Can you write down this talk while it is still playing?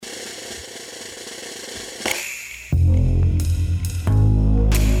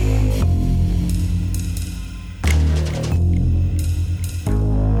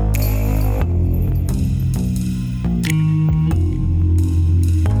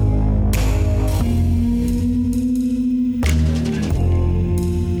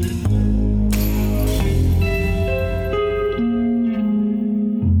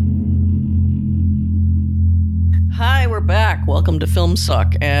to Film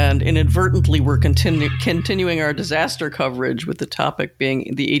Suck, and inadvertently we're continuing our disaster coverage with the topic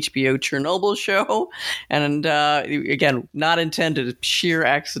being the HBO Chernobyl show, and again, not intended, sheer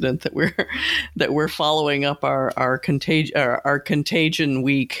accident that we're following up our Contagion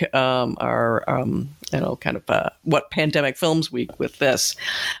week, what pandemic films week with this,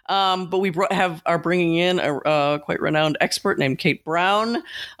 but we are bringing in a quite renowned expert named Kate Brown,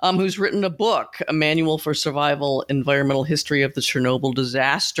 who's written a book, A Manual for Survival: Environmental History of the Chernobyl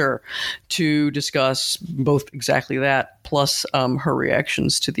Disaster, to discuss both exactly that, plus her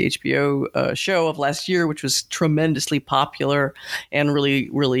reactions to the HBO show of last year, which was tremendously popular and really,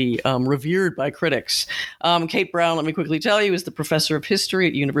 really revered by critics. Kate Brown, let me quickly tell you, is the professor of history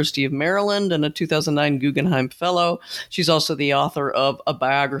at University of Maryland and a 2009 Guggenheim Fellow. She's also the author of A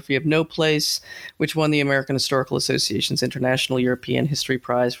Biography of No Place, which won the American Historical Association's International European History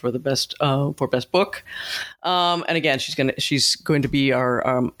Prize for the best book. And again, she's going to be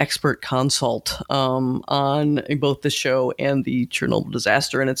our expert consult on both the show and the Chernobyl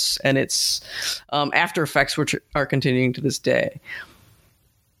disaster and its after effects, which are continuing to this day.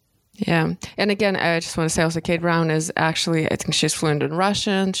 Yeah. And again, I just want to say also Kate Brown is actually, I think she's fluent in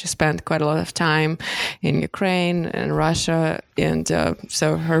Russian. She spent quite a lot of time in Ukraine and Russia. And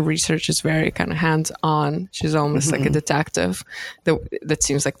so her research is very kind of hands-on. She's almost like a detective. That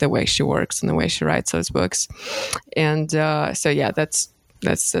seems like the way she works and the way she writes those books. And so, yeah, that's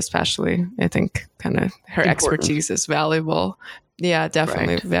especially, I think, kind of her expertise is valuable. Yeah,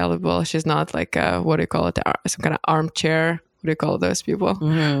 definitely valuable. She's not like, what do you call it, some kind of armchair. What do you call those people?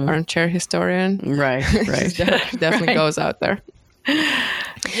 Armchair historian. Right. Definitely goes out there.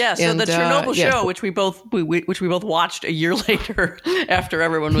 Yeah, so the Chernobyl show, which we both watched a year later after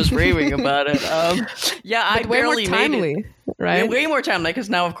everyone was raving about it. I barely made it. Right? Way more timely, because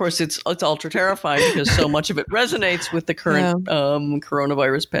now, of course, it's ultra terrifying because so much of it resonates with the current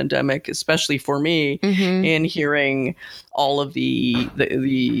coronavirus pandemic, especially for me, in hearing all of the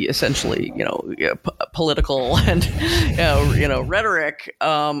essentially political and rhetoric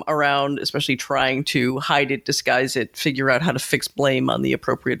around, especially trying to hide it, disguise it, figure out how to fix blame on the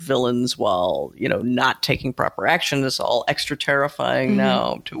appropriate villains while not taking proper action. Is all extra terrifying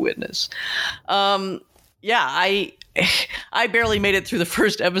now to witness. I barely made it through the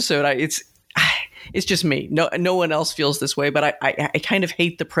first episode. It's just me. No one else feels this way, but I kind of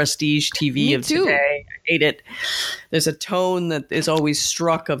hate the prestige TV of today. I hate it. There's a tone that is always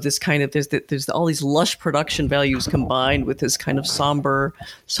struck of this kind of, there's all these lush production values combined with this kind of somber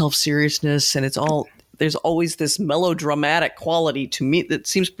self-seriousness, and there's always this melodramatic quality to me that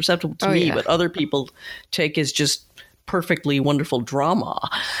seems perceptible to me, but other people take as just perfectly wonderful drama.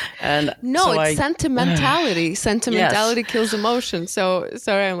 And it's sentimentality. Sentimentality kills emotion. So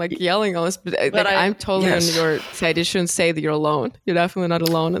sorry, I'm like yelling on this, but I'm totally on your side. You shouldn't say that you're alone. You're definitely not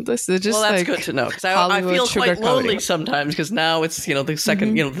alone in this. It's just that's good to know, because I feel quite lonely sometimes, because now it's the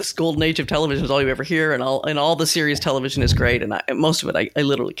second this golden age of television is all you ever hear, and all the series television is great, and most of it I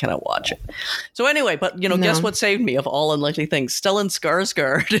literally cannot watch it. So anyway, but guess what saved me of all unlikely things? Stellan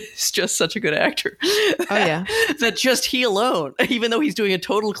Skarsgård is just such a good actor. That just he alone, even though he's doing a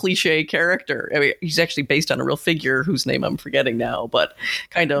total cliche character. I mean, he's actually based on a real figure whose name I'm forgetting now, but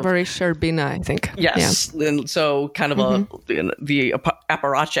kind of very Sherbina, I think. Yes, and so kind of the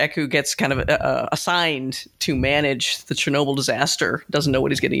apparatchik who gets kind of assigned to manage the Chernobyl disaster doesn't know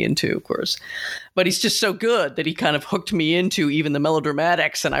what he's getting into, of course, but he's just so good that he kind of hooked me into even the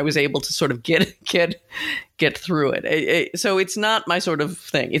melodramatics, and I was able to sort of get through it. So it's not my sort of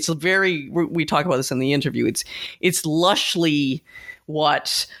thing. It's we talk about this in the interview. It's lushly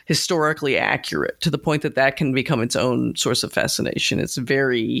historically accurate, to the point that can become its own source of fascination. It's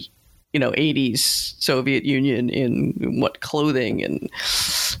very 80s Soviet Union in clothing and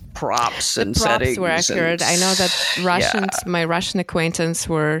props and settings. Were accurate. I know that my Russian acquaintance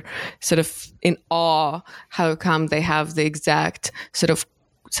were sort of in awe. How come they have the exact sort of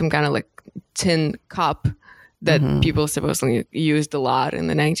some kind of like tin cup that people supposedly used a lot in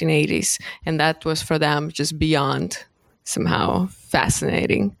the 1980s, and that was for them just beyond somehow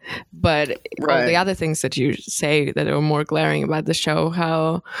fascinating. But all the other things that you say that are more glaring about the show,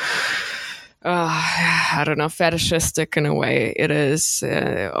 how I don't know, fetishistic in a way it is,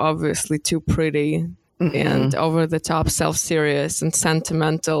 obviously too pretty and over the top, self-serious and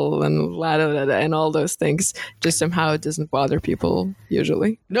sentimental and all those things, just somehow it doesn't bother people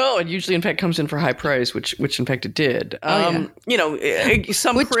usually. No, it usually in fact comes in for high praise, which in fact it did.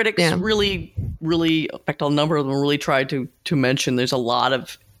 Some critics really, in fact a number of them really tried to mention there's a lot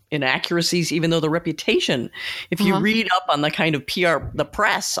of inaccuracies, even though the reputation, if you read up on the kind of PR, the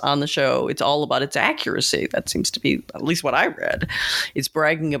press on the show, it's all about its accuracy. That seems to be at least what I read. It's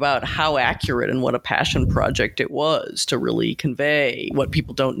bragging about how accurate and what a passion project it was to really convey what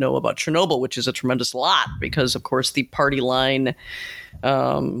people don't know about Chernobyl, which is a tremendous lot because, of course, the party line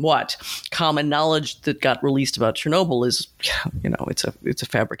common knowledge that got released about Chernobyl is, it's a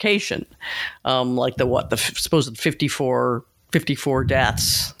fabrication, like the supposed 54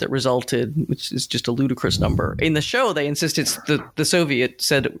 deaths that resulted, which is just a ludicrous number. In the show, they insisted the Soviet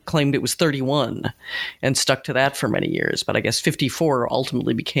claimed it was 31 and stuck to that for many years. But I guess 54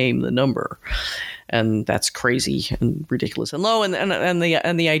 ultimately became the number. And that's crazy and ridiculous and low. And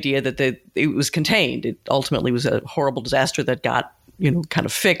the idea that it was contained. It ultimately was a horrible disaster that got kind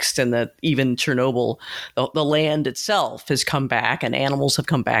of fixed, and that even Chernobyl, the land itself has come back and animals have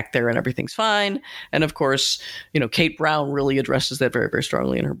come back there and everything's fine. And of course, Kate Brown really addresses that very, very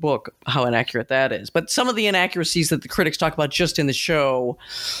strongly in her book, how inaccurate that is. But some of the inaccuracies that the critics talk about just in the show,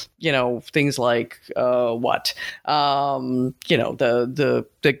 things like the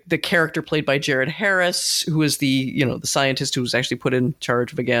character played by Jared Harris, who is the scientist who was actually put in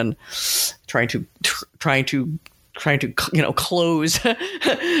charge of, again, trying to close the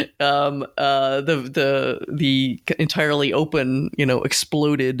entirely open,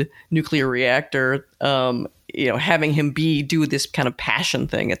 exploded nuclear reactor. Having him do this kind of passion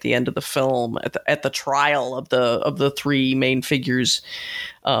thing at the end of the film, at the trial of the three main figures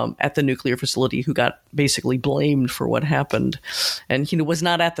at the nuclear facility who got basically blamed for what happened, and he was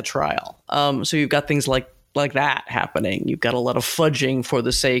not at the trial. So you've got things like that happening. You've got a lot of fudging for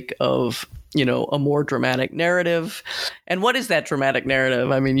the sake of a more dramatic narrative. And what is that dramatic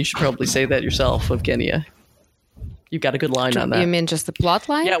narrative? I mean, you should probably say that yourself, Evgenia. You've got a good line on that. You mean just the plot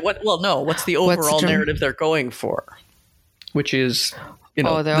line? Yeah. What's the overall narrative they're going for? Which is, the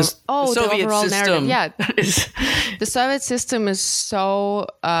Soviet overall system. Narrative. Yeah. The Soviet system is so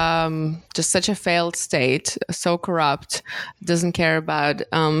just such a failed state, so corrupt, doesn't care about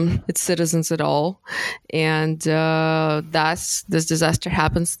its citizens at all, and this disaster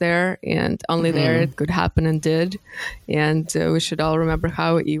happens there, and only there it could happen and did, and we should all remember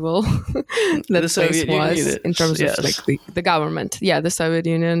how evil that the place Soviet was Union in terms of the government. Yeah, the Soviet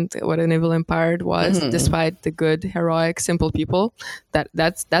Union, what an evil empire it was, despite the good, heroic, simple people.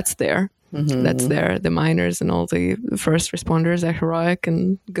 That's there. That's there. The miners and all the first responders are heroic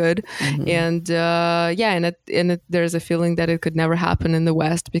and good, and there's a feeling that it could never happen in the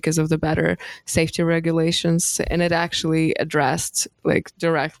West because of the better safety regulations. And it actually addressed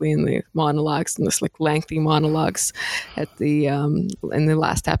directly in the monologues, in this lengthy monologues at the in the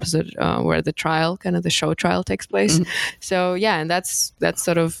last episode where the trial, kind of the show trial, takes place. So and that's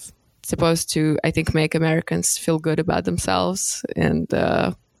sort of supposed to, I think, make Americans feel good about themselves and.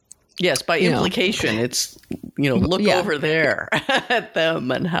 Yes, by implication, it's, look over there at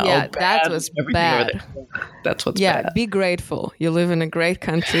them and how bad that was bad. That's what's bad. Yeah, be grateful. You live in a great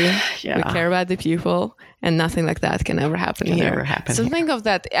country. We care about the people, and nothing like that can ever happen here. So think of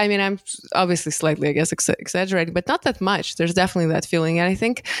that. I mean, I'm obviously slightly, I guess, exaggerating, but not that much. There's definitely that feeling. And I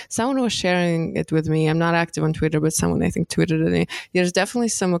think someone was sharing it with me. I'm not active on Twitter, but someone, I think, tweeted at me. There's definitely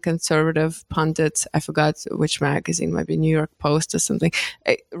some conservative pundits. I forgot which magazine, maybe New York Post or something,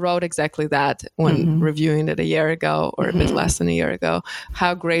 wrote exactly that when reviewing it a year ago or a bit less than a year ago,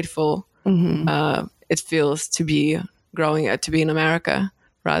 how grateful it feels to be to be in America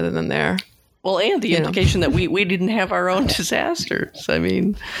rather than there. Well, and the implication that we didn't have our own disasters. I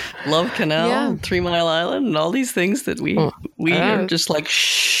mean, Love Canal, 3 Mile Island, and all these things that we are just like,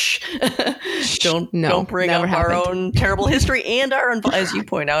 shh, don't bring up our own terrible history and as you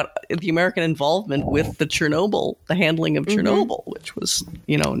point out, the American involvement with the handling of Chernobyl, which was,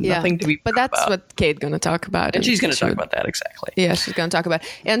 nothing to be proud about. But that's what Kate's going to talk about. And she's going to talk about that, exactly. Yeah, she's going to talk about it.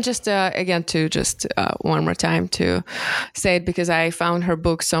 And just, again, one more time to say it, because I found her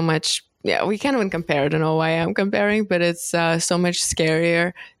book so much. Yeah, we can't even compare. I don't know why I'm comparing, but it's so much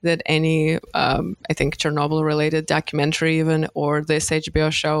scarier than any, I think, Chernobyl-related documentary even, or this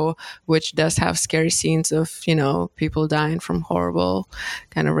HBO show, which does have scary scenes of, people dying from horrible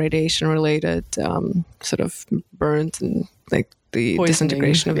kind of radiation-related sort of burns and the poisoning,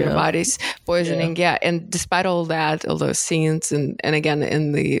 disintegration of their bodies, poisoning. Yeah. And despite all that, all those scenes, and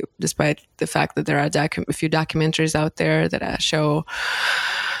again, despite the fact that there are a few documentaries out there that show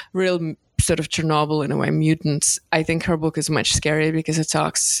real sort of Chernobyl, in a way, mutants, I think her book is much scarier because it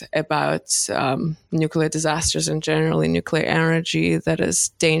talks about nuclear disasters and generally nuclear energy that is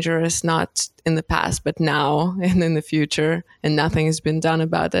dangerous, not in the past, but now and in the future. And nothing has been done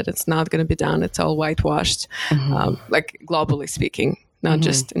about it. It's not going to be done. It's all whitewashed, globally speaking. not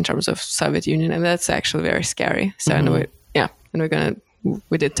just in terms of Soviet Union, and that's actually very scary. So I know it, and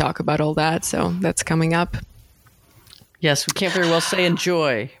we did talk about all that, so that's coming up. Yes, we can't very well say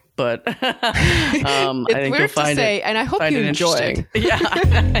enjoy, but I think you'll find it. And I hope you enjoy it.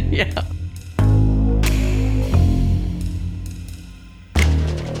 Yeah, yeah.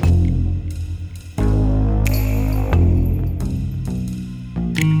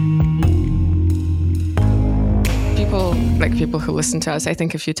 People who listen to us, I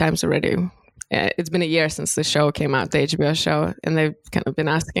think a few times already. It's been a year since the show came out, the HBO show, and they've kind of been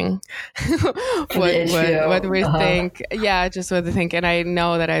asking what we think. Yeah, just what they think. And I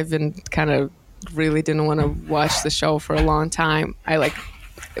know that I've been kind of really didn't want to watch the show for a long time. I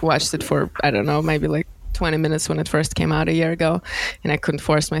watched it for, I don't know, maybe 20 minutes when it first came out a year ago, and I couldn't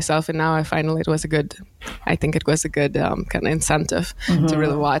force myself. And now I think it was a good kind of incentive to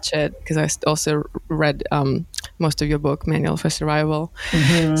really watch it, because I also read most of your book, Manual for Survival.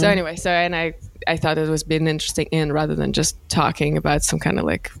 So anyway, and I thought it was being interesting rather than just talking about some kind of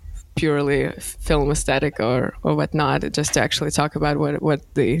purely film aesthetic or whatnot, just to actually talk about what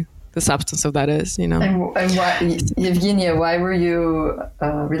the substance of that is, And why, Evgenia, why were you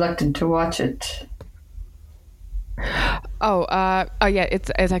reluctant to watch it? Yeah,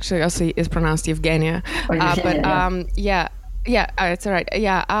 it's actually also is pronounced Evgenia. It's all right.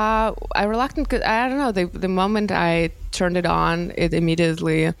 Yeah, I reluctant because I don't know. The moment I turned it on, it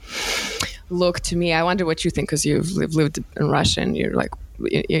immediately looked to me. I wonder what you think, because you've lived in Russia and you're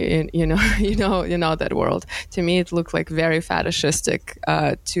you know that world. To me, it looked very fetishistic,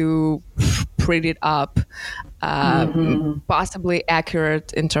 too prettied up, possibly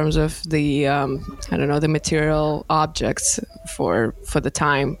accurate in terms of the the material objects for the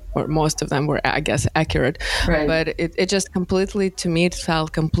time, or most of them were, I guess, accurate. Right. But it just completely, to me, it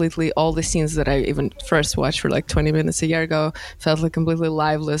felt completely, all the scenes that I even first watched for 20 minutes a year ago felt completely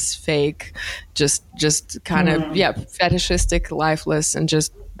lifeless, fake, just kind of fetishistic, lifeless, and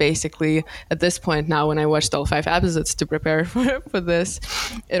just basically at this point now, when I watched all 5 episodes to prepare for this,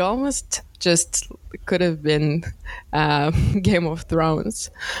 it almost just could have been Game of Thrones,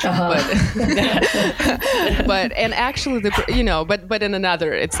 but and actually but in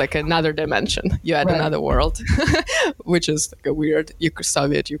another, it's another dimension. You had another world, which is a weird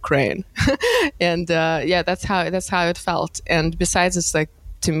Soviet Ukraine, and that's how it felt. And besides, it's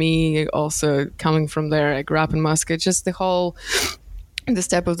to me also coming from there, I grew up in Moscow. Just this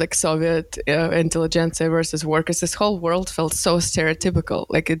type of Soviet intelligentsia versus workers, this whole world felt so stereotypical,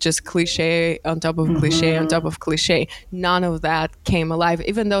 it just cliche on top of cliche on top of cliche. None of that came alive,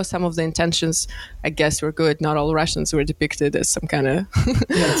 even though some of the intentions, I guess, were good. Not all Russians were depicted as some kind of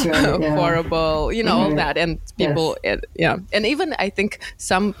horrible, all that. And people, and even I think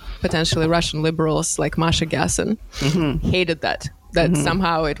some potentially Russian liberals like Masha Gessen hated that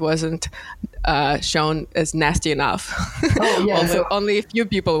somehow it wasn't shown as nasty enough. Only a few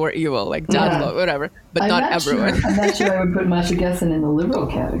people were evil, like Dadlo, whatever, but not everyone. I'm not sure I would put Masha Gessen in the liberal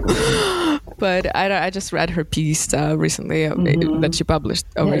category. But I just read her piece recently that she published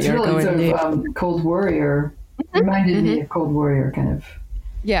over a year ago. It's really sort of Cold Warrior. Reminded me of Cold Warrior, kind of.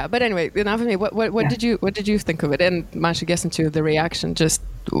 Yeah, but anyway, enough of me. What did you think of it? And Masha Gessen too, the reaction, just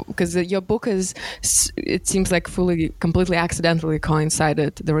because your book it seems completely accidentally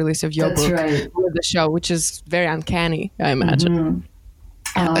coincided, the release of your book with the show, which is very uncanny, I imagine.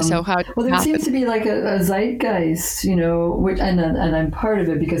 So how? Well, there seems to be a zeitgeist, which and I'm part of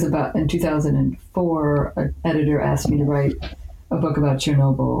it because in 2004, an editor asked me to write a book about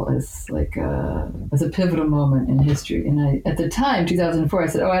Chernobyl as a pivotal moment in history. And at the time, 2004, I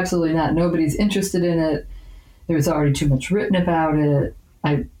said, oh, absolutely not. Nobody's interested in it. There was already too much written about it.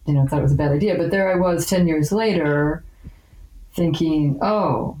 I thought it was a bad idea. But there I was 10 years later thinking,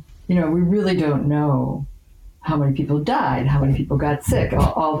 we really don't know how many people died, how many people got sick.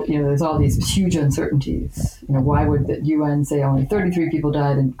 There's all these huge uncertainties. Why would the UN say only 33 people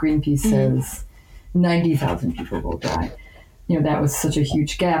died and Greenpeace says 90,000 people will die? That was such a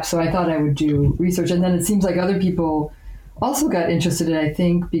huge gap. So I thought I would do research. And then it seems like other people also got interested in it, I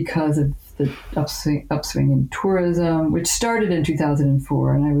think, because of the upswing in tourism, which started in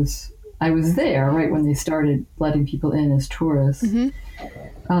 2004. And I was there right when they started letting people in as tourists. And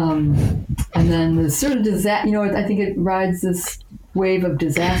then the sort of disaster, I think it rides this wave of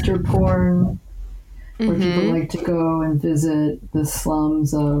disaster porn, where people like to go and visit the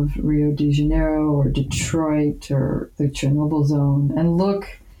slums of Rio de Janeiro or Detroit or the Chernobyl zone and look.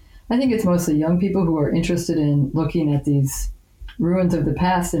 I think it's mostly young people who are interested in looking at these ruins of the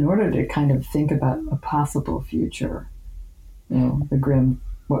past in order to kind of think about a possible future, the grim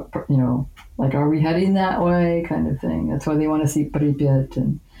what, like, are we heading that way, kind of thing. That's why they want to see Pripyat.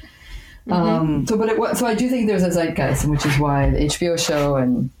 And so I do think there's a zeitgeist, which is why the HBO show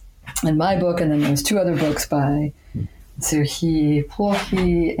and my book, and then there's 2 other books by Serhii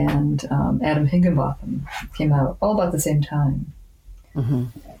Plokhy and Adam Higginbotham came out all about the same time,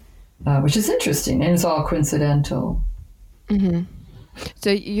 which is interesting, and it's all coincidental. Mm-hmm. So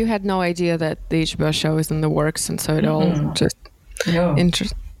you had no idea that the HBO show is in the works, and so it all just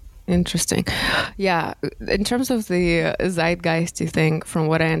interesting. Yeah, in terms of the zeitgeist, you think, from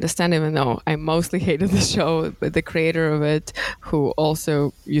what I understand, even though I mostly hated the show, but the creator of it, who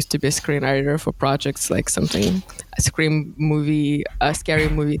also used to be a screenwriter for projects like something, a Scream movie, a Scary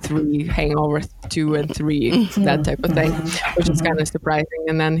Movie 3, Hangover 2 and 3, that type of thing, which is kind of surprising.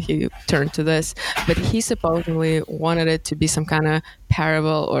 And then he turned to this, but he supposedly wanted it to be some kind of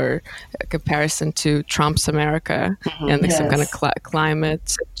parable or a comparison to Trump's America and like some kind of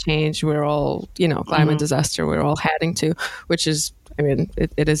climate change we're all, climate disaster we're all heading to, which is, I mean,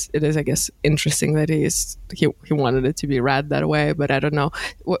 it is, I guess, interesting that he wanted it to be read that way, but I don't know.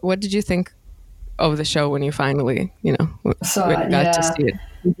 What did you think of the show when you finally, got to see it?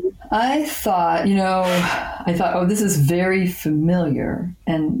 I thought, oh, this is very familiar.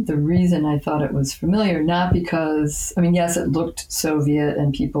 And the reason I thought it was familiar, not because, I mean, yes, it looked Soviet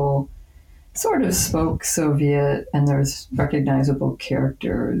and people sort of spoke Soviet and there's recognizable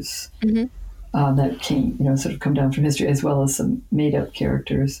characters that came, sort of come down from history, as well as some made up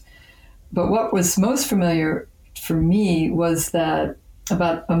characters. But what was most familiar for me was that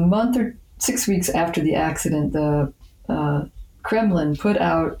about a month or 6 weeks after the accident, the Kremlin put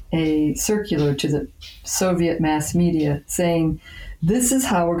out a circular to the Soviet mass media saying, this is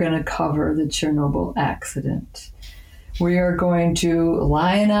how we're going to cover the Chernobyl accident. We are going to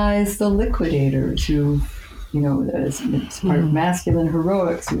lionize the liquidators who, as part of masculine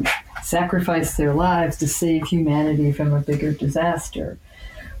heroics, who sacrificed their lives to save humanity from a bigger disaster.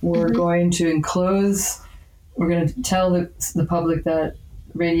 We're going to we're going to tell the public that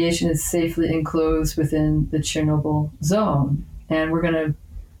radiation is safely enclosed within the Chernobyl zone. And we're going to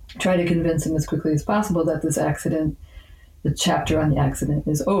try to convince them as quickly as possible that this accident, the chapter on the accident,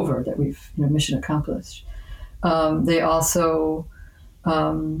 is over, that we've, mission accomplished. They also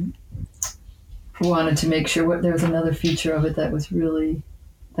wanted to make sure there was another feature of it that was really,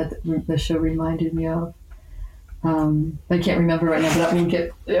 that the show reminded me of. I can't remember right now, but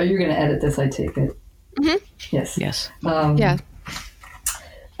you're going to edit this, I take it. Mm-hmm. Yes. Yeah.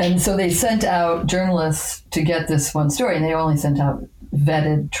 And so they sent out journalists to get this one story, and they only sent out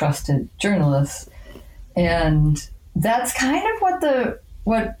vetted, trusted journalists. And that's kind of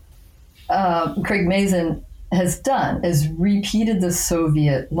what Craig Mazin has done, is repeated the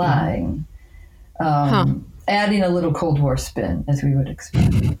Soviet lying, adding a little Cold War spin, as we would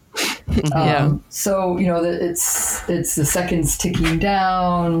expect. So, it's the seconds ticking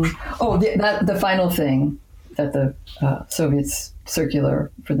down. Oh, the final thing that the Soviets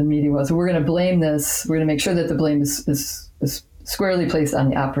circular for the media was, we're going to blame this. We're going to make sure that the blame is squarely placed on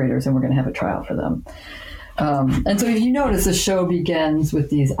the operators, and we're going to have a trial for them. And so if you notice, the show begins with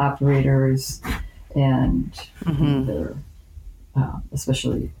these operators and they're,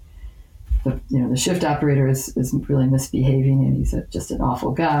 especially the shift operator is really misbehaving, and he's just an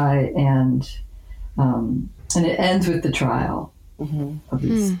awful guy. And it ends with the trial of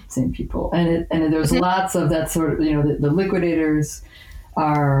these same people. And there's lots of that sort of, the liquidators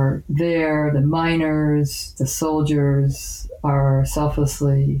are there, the miners, the soldiers are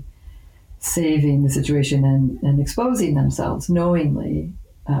selflessly saving the situation and exposing themselves knowingly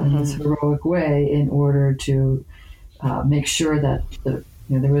in this heroic way in order to make sure that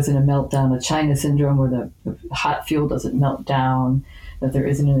there isn't a meltdown, a China syndrome where the hot fuel doesn't melt down, that there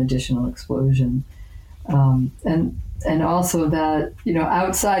isn't an additional explosion. And also that,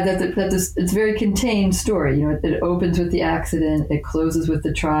 outside that this, it's a very contained story. It opens with the accident, it closes with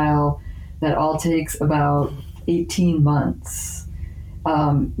the trial. That all takes about 18 months.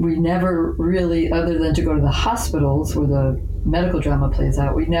 We never really, other than to go to the hospitals where the medical drama plays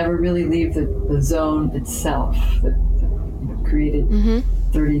out, we never really leave the zone itself, the created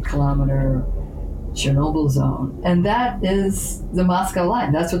 30-kilometer Chernobyl zone. And that is the Moscow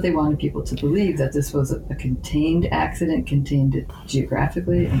line. That's what they wanted people to believe, that this was a contained accident, contained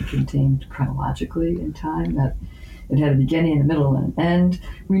geographically and contained chronologically in time, that it had a beginning, a middle, and an end.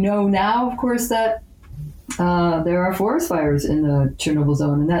 We know now, of course, that there are forest fires in the Chernobyl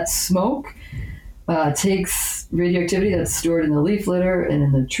zone, and that smoke takes radioactivity that's stored in the leaf litter and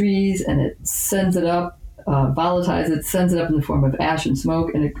in the trees, and it sends it up, volatilizes it, sends it up in the form of ash and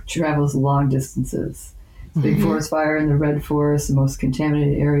smoke, and it travels long distances Big forest fire in the Red Forest, the most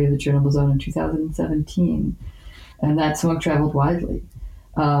contaminated area of the Chernobyl zone in 2017. And that smoke traveled widely.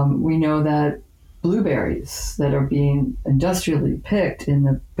 We know that blueberries that are being industrially picked in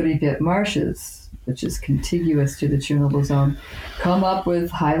the Pripyat marshes, which is contiguous to the Chernobyl zone, come up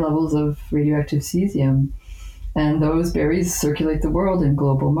with high levels of radioactive cesium. And those berries circulate the world in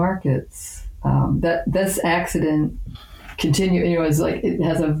global markets. That this accident is like, it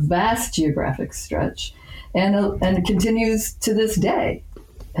has a vast geographic stretch, and it continues to this day.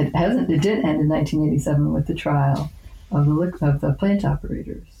 It didn't end in 1987 with the trial of the plant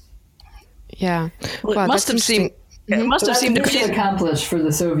operators. Yeah, well, it must have seemed. It must have seemed to be accomplished for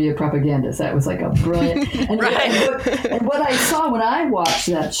the Soviet propagandists. That was like a brilliant. And, and what I saw when I watched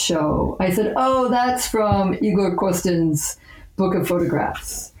that show, I said, "Oh, that's from Igor Kostin's book of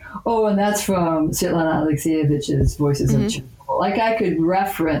photographs. Oh, and that's from Svetlana Alexievich's Voices of Chernobyl." Like, I could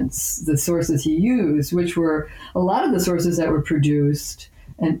reference the sources he used, which were a lot of the sources that were produced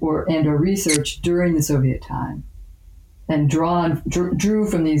or researched during the Soviet time, and drew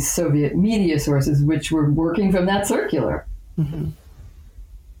from these Soviet media sources, which were working from that circular.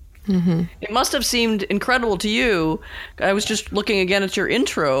 It must have seemed incredible to you. I was just looking again at your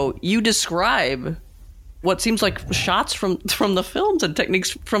intro. You describe what seems like shots from the films and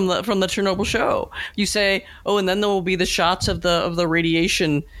techniques from the Chernobyl show. You say, "Oh, and then there will be the shots of the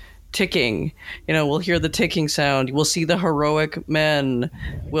radiation ticking. We'll hear the ticking sound. We'll see the heroic men.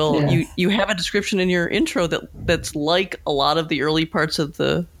 You have a description in your intro that's like a lot of the early parts of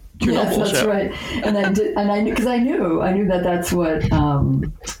the Chernobyl show." That's right. And I knew, because I knew that that's what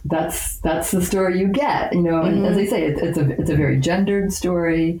that's the story you get. And as I say, it's a very gendered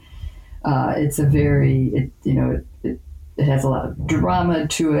story. It's a very it has a lot of drama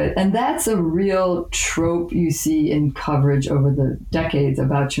to it. And that's a real trope you see in coverage over the decades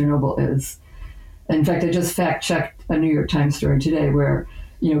about Chernobyl. In fact, I just fact-checked a New York Times story today where,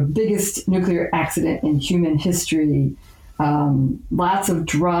 biggest nuclear accident in human history, lots of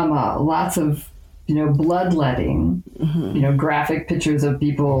drama, lots of, bloodletting, graphic pictures of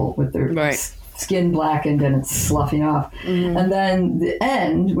people with their skin blackened and it's sloughing off. And then the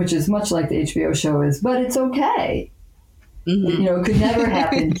end, which is much like the HBO show, is, but it's okay. It could never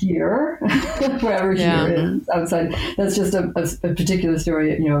happen here, wherever here is outside. That's just a particular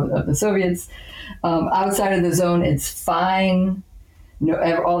story, of the Soviets. Outside of the zone, it's fine.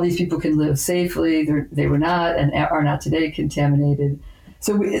 All these people can live safely. They were not and are not today contaminated.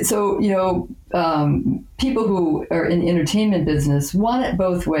 So people who are in the entertainment business want it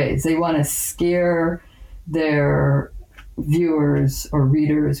both ways. They want to scare their viewers or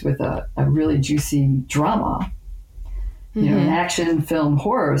readers with a really juicy drama. An action film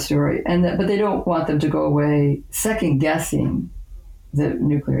horror story, but they don't want them to go away second guessing the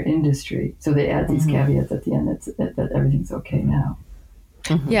nuclear industry. So they add these caveats at the end that everything's okay now.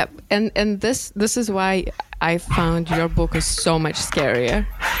 Yep, and this is why I found your book is so much scarier,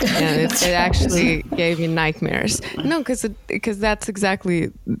 and it actually gave me nightmares. No, because that's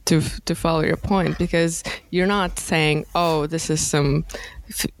exactly to follow your point, because you're not saying, "Oh, this is some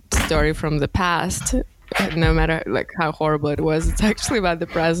story from the past." No matter how horrible it was, it's actually about the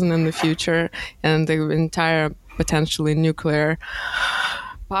present and the future, and the entire potentially nuclear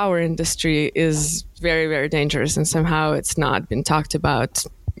power industry is very, very dangerous, and somehow it's not been talked about.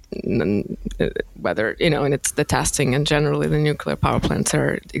 Whether and it's the testing, and generally the nuclear power plants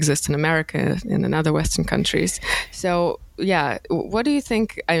exist in America and in other Western countries. So what do you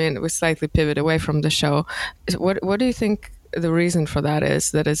think? I mean, we slightly pivot away from the show. What do you think the reason for that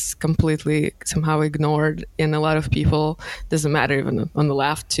is? That is completely somehow ignored in a lot of people. Doesn't matter even on the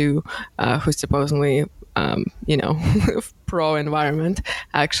left too, who supposedly pro environment,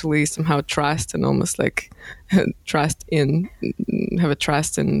 actually somehow trust and almost have a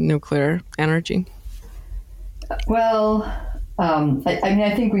trust in nuclear energy. Well,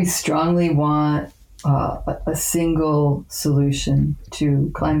 I think we strongly want a single solution to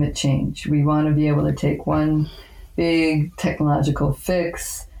climate change. We want to be able to take one big technological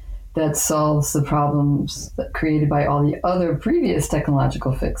fix that solves the problems created by all the other previous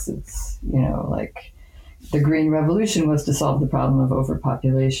technological fixes. Like the Green Revolution was to solve the problem of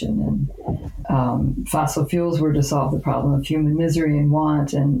overpopulation, and fossil fuels were to solve the problem of human misery and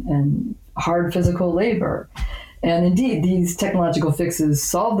want and hard physical labor. And indeed, these technological fixes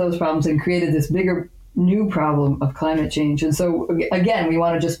solved those problems and created this bigger new problem of climate change. And so, again, we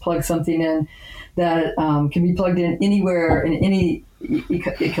want to just plug something in that can be plugged in anywhere, in any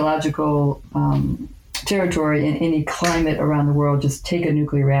ecological territory, in any climate around the world. Just take a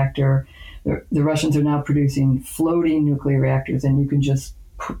nuclear reactor. The Russians are now producing floating nuclear reactors, and you can just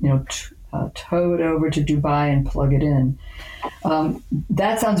tow it over to Dubai and plug it in.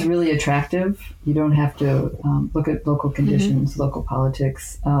 That sounds really attractive. You don't have to look at local conditions, local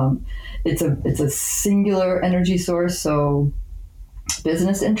politics. It's a singular energy source, so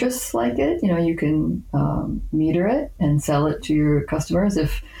business interests like it. You can meter it and sell it to your customers.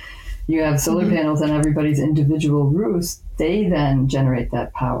 If you have solar panels on everybody's individual roofs, they then generate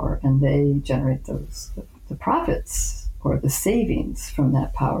that power, and they generate the profits or the savings from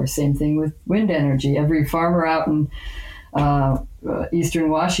that power. Same thing with wind energy. Every farmer out in Eastern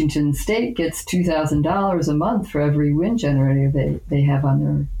Washington state gets $2,000 a month for every wind generator they have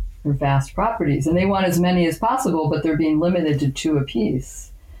on their vast properties. And they want as many as possible, but they're being limited to 2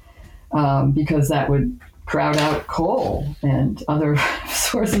 apiece because that would crowd out coal and other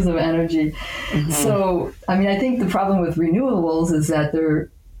sources of energy. So, I think the problem with renewables is that they're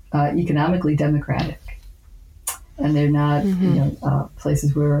economically democratic. And they're not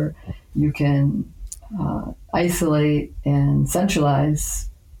places where you can isolate and centralize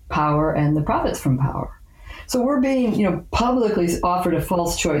power and the profits from power. So we're being, publicly offered a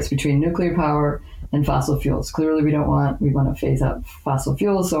false choice between nuclear power and fossil fuels. Clearly, we want to phase out fossil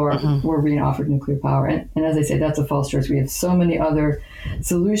fuels, so we're being offered nuclear power. And as I say, that's a false choice. We have so many other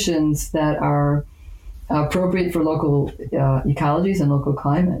solutions that are appropriate for local ecologies and local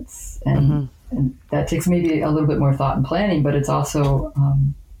climates. And that takes maybe a little bit more thought and planning, but it's also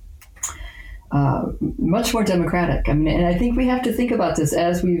much more democratic. And I think we have to think about this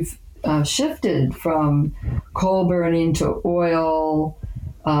as we've shifted from coal burning to oil,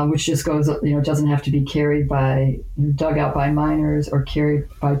 which just goes, doesn't have to be carried by, dug out by miners or carried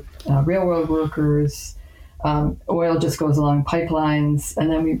by railroad workers. Oil just goes along pipelines.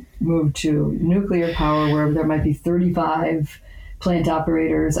 And then we move to nuclear power, where there might be 35 plant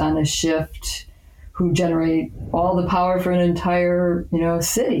operators on a shift who generate all the power for an entire,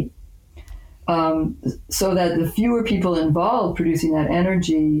 city. So that the fewer people involved producing that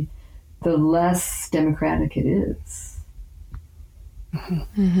energy, the less democratic it is.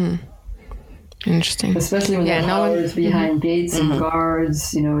 Interesting. Especially when the power is behind gates and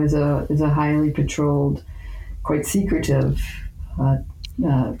guards, is a highly patrolled, quite secretive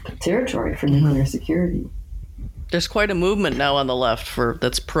territory for nuclear security. There's quite a movement now on the left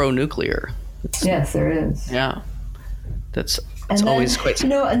that's pro-nuclear. Yes, there is. Yeah. It's always quite...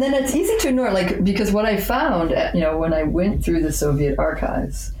 and then it's easy to ignore, because what I found, when I went through the Soviet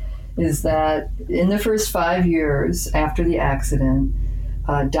archives, is that in the first 5 years after the accident,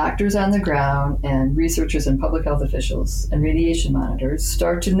 doctors on the ground and researchers and public health officials and radiation monitors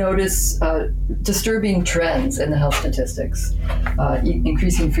start to notice disturbing trends in the health statistics,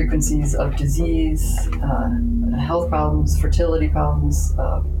 increasing frequencies of disease, health problems, fertility problems,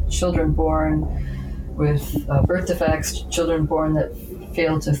 children born with birth defects, children born that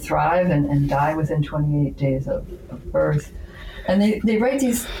fail to thrive and die within 28 days of birth. And they write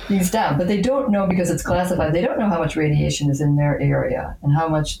these down, but they don't know, because it's classified, they don't know how much radiation is in their area and how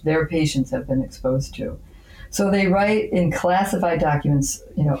much their patients have been exposed to. So they write in classified documents,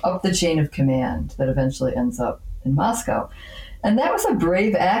 up the chain of command that eventually ends up in Moscow. And that was a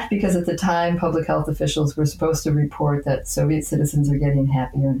brave act, because at the time, public health officials were supposed to report that Soviet citizens are getting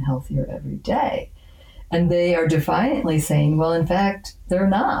happier and healthier every day. And they are defiantly saying, well, in fact, they're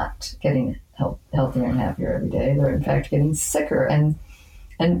not getting healthier and happier every day. They're in fact getting sicker. And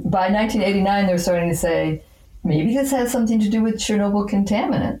by 1989, they're starting to say, maybe this has something to do with Chernobyl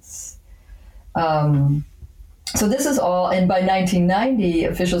contaminants. So this is all, and by 1990,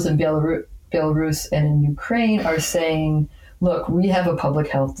 officials in Belarus and in Ukraine are saying, look, we have a public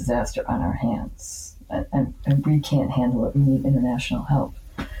health disaster on our hands, and we can't handle it. We need international help.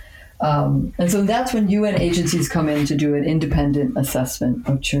 And so that's when UN agencies come in to do an independent assessment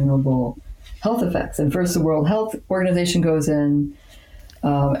of Chernobyl health effects. And first, the World Health Organization goes in,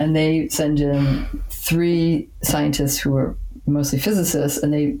 and they send in 3 scientists who are mostly physicists,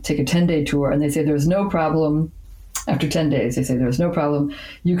 and they take a 10-day tour, and they say there's no problem. After 10 days, they say there's no problem.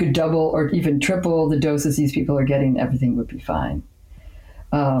 You could double or even triple the doses these people are getting. Everything would be fine.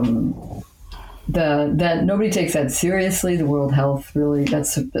 That nobody takes that seriously. The World Health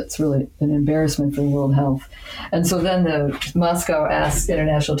that's really an embarrassment for the World Health. And so then the Moscow asks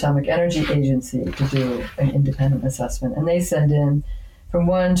International Atomic Energy Agency to do an independent assessment, and they send in from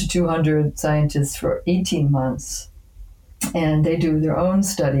 1 to 200 scientists for 18 months, and they do their own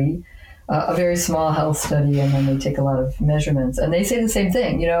study, a very small health study, and then they take a lot of measurements, and they say the same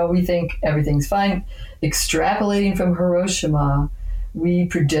thing. We think everything's fine. Extrapolating from Hiroshima, we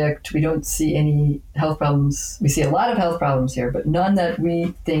predict we don't see any health problems. We see a lot of health problems here, but none that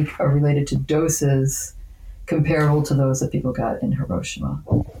we think are related to doses comparable to those that people got in Hiroshima.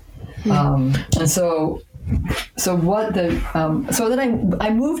 And so what the so then I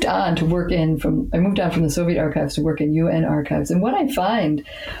moved on to work from the Soviet archives to work in UN archives, and what I find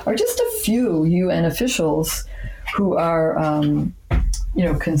are just a few UN officials who are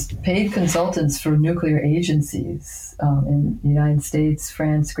paid consultants for nuclear agencies in the United States,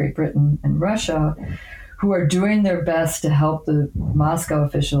 France, Great Britain, and Russia, who are doing their best to help the Moscow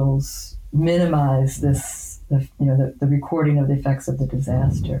officials minimize the recording of the effects of the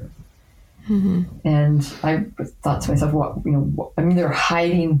disaster. Mm-hmm. And I thought to myself, they're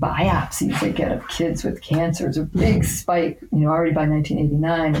hiding biopsies they get of kids with cancer. It's a big spike, already by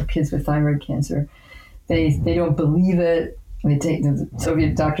 1989 of kids with thyroid cancer. They don't believe it. The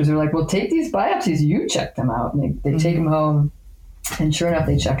Soviet doctors are like, well, take these biopsies, you check them out. And they take them home, and sure enough,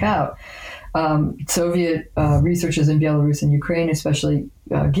 they check out. Soviet researchers in Belarus and Ukraine especially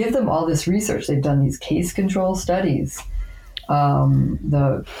give them all this research. They've done these case control studies.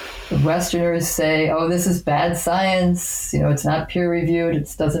 The Westerners say, oh, this is bad science. It's not peer reviewed.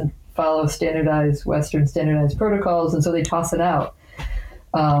 It doesn't follow Western standardized protocols. And so they toss it out.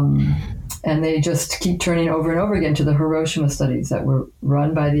 And they just keep turning over and over again to the Hiroshima studies that were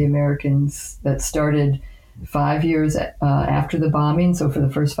run by the Americans that started 5 years after the bombing. So for the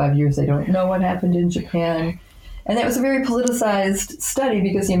first 5 years, they don't know what happened in Japan. And that was a very politicized study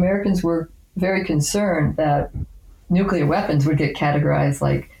because the Americans were very concerned that nuclear weapons would get categorized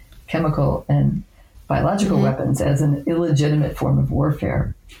like chemical and biological weapons as an illegitimate form of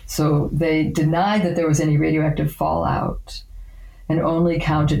warfare. So they denied that there was any radioactive fallout and only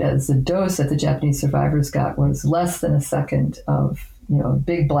counted as the dose that the Japanese survivors got was less than a second of, a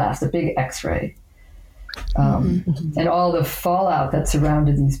big blast, a big X-ray. And all the fallout that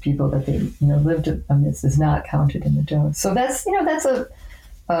surrounded these people that they, lived amidst is not counted in the dose. So that's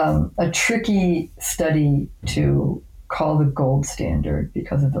a tricky study to call the gold standard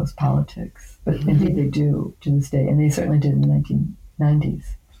because of those politics. But indeed they do to this day, and they certainly did in the 1990s.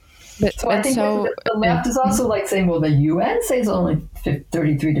 I think the left is also like saying, well, the UN says only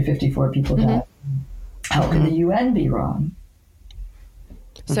 33 to 54 people died. How can the UN be wrong?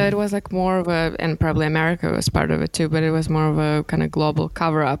 So it was like more of and probably America was part of it too, but it was more of a kind of global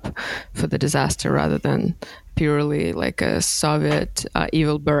cover-up for the disaster rather than purely like a Soviet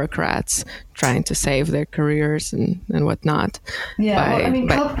evil bureaucrats trying to save their careers and whatnot.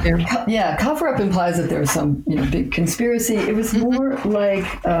 Yeah, cover-up implies that there was some big conspiracy. It was more like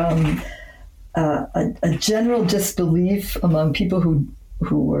a general disbelief among people who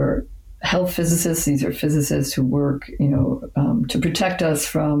were health physicists. These are physicists who work, to protect us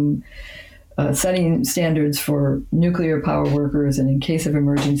from setting standards for nuclear power workers and in case of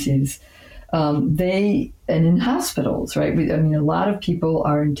emergencies. And in hospitals, right? A lot of people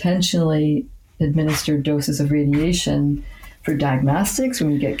are intentionally administered doses of radiation for diagnostics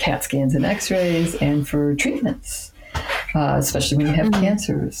when you get CAT scans and X-rays, and for treatments, especially when you have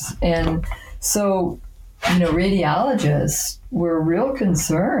cancers. And so, radiologists were real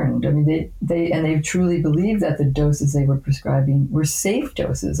concerned. They truly believed that the doses they were prescribing were safe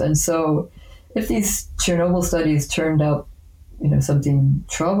doses. And so, if these Chernobyl studies turned up, something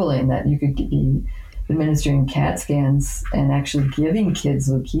troubling, that you could be administering CAT scans and actually giving kids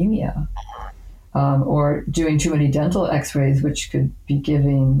leukemia, or doing too many dental X-rays, which could be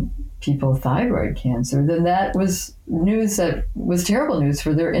giving people thyroid cancer, then that was news that was terrible news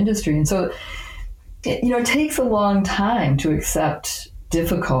for their industry. And so, it takes a long time to accept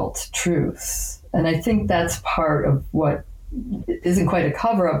difficult truths. And I think that's part of what isn't quite a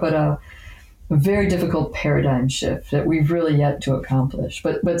cover-up, but a very difficult paradigm shift that we've really yet to accomplish.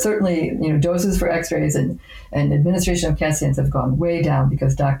 But certainly, doses for X-rays and administration of CAT scans have gone way down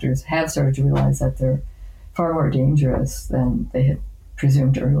because doctors have started to realize that they're far more dangerous than they had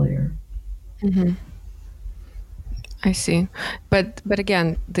presumed earlier. Mm-hmm. I see. But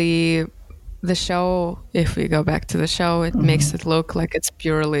again, the show, if we go back to the show, it makes it look like it's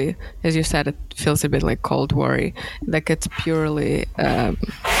purely, as you said, it feels a bit like Cold War-y, like it's purely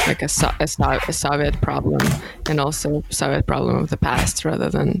like a Soviet problem, and also Soviet problem of the past rather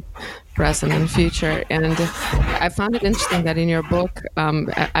than present and future. And I found it interesting that in your book,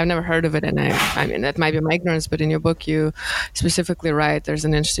 I've never heard of it, and I mean that might be my ignorance, but in your book you specifically write, there's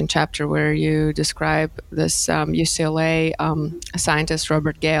an interesting chapter where you describe this UCLA scientist,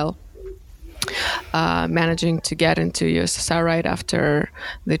 Robert Gale, managing to get into USSR right after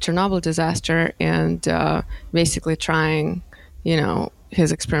the Chernobyl disaster, and basically trying,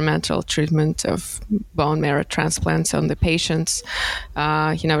 his experimental treatment of bone marrow transplants on the patients.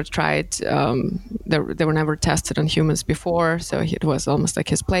 He never tried, they were never tested on humans before, so it was almost like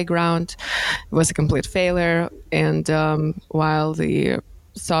his playground. It was a complete failure, and while the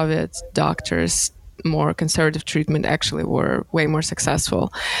Soviet doctors, more conservative treatment actually were way more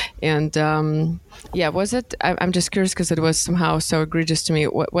successful. And was it, I'm just curious because it was somehow so egregious to me.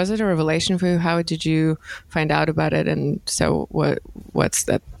 Was it a revelation for you? How did you find out about it? And so what's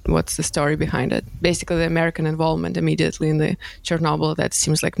the story behind it? Basically the American involvement immediately in the Chernobyl that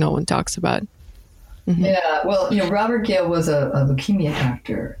seems like no one talks about. Mm-hmm. Yeah, well, Robert Gale was a leukemia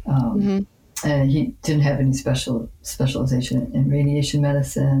doctor, and he didn't have any specialization in radiation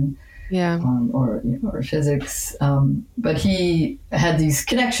medicine, or physics. But he had these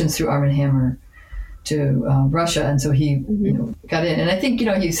connections through Arm & Hammer to Russia, and so he got in. And I think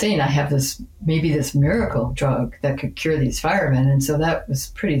he's saying, I have this miracle drug that could cure these firemen, and so that was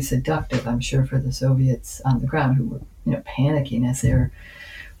pretty seductive, I'm sure, for the Soviets on the ground who were panicking as they were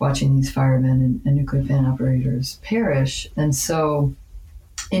watching these firemen and nuclear plant operators perish. And so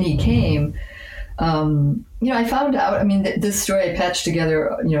in he came. I found out, this story I patched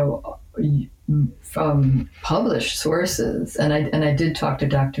together, from published sources. And I did talk to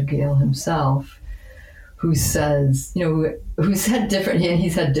Dr. Gale himself, who says, he's had different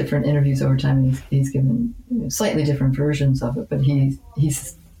interviews over time, and he's given slightly different versions of it. But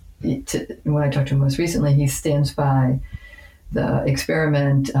when I talked to him most recently, he stands by the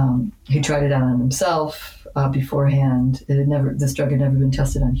experiment. He tried it out on himself beforehand. This drug had never been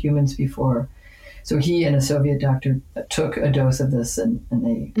tested on humans before. So he and a Soviet doctor took a dose of this, and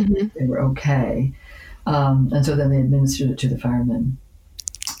they were okay. And so then they administered it to the firemen.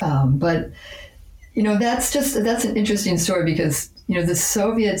 But that's an interesting story because the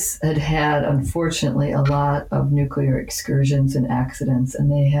Soviets had unfortunately a lot of nuclear excursions and accidents,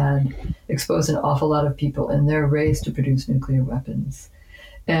 and they had exposed an awful lot of people in their race to produce nuclear weapons.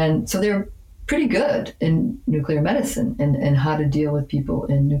 And so they're pretty good in nuclear medicine and how to deal with people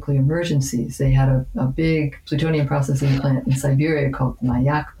in nuclear emergencies. They had a big plutonium processing plant in Siberia called the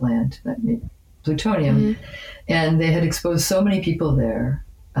Mayak plant that made plutonium. And they had exposed so many people there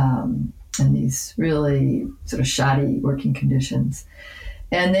in these really sort of shoddy working conditions.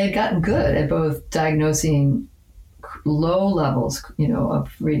 And they had gotten good at both diagnosing low levels,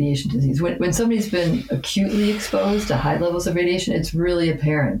 of radiation disease. When somebody's been acutely exposed to high levels of radiation, it's really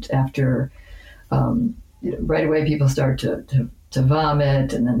apparent after right away people start to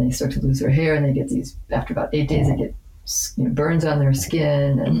vomit, and then they start to lose their hair, and they get these, after about 8 days, they get burns on their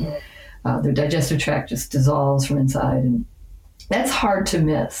skin, and their digestive tract just dissolves from inside, and that's hard to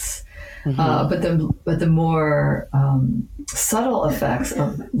miss. But the more subtle effects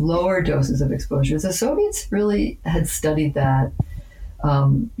of lower doses of exposures, the Soviets really had studied that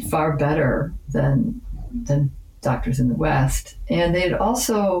far better than doctors in the West, and they had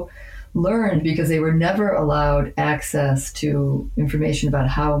also learned, because they were never allowed access to information about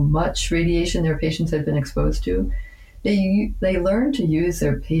how much radiation their patients had been exposed to. They learned to use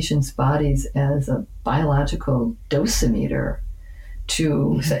their patients' bodies as a biological dosimeter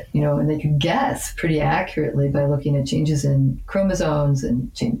to, and they could guess pretty accurately by looking at changes in chromosomes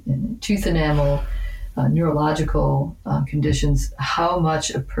and in tooth enamel, neurological conditions, how much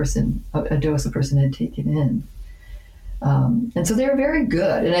a dose a person had taken in. And so they're very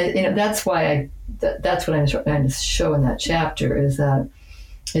good, and that's why that's what I'm trying to show in that chapter, is that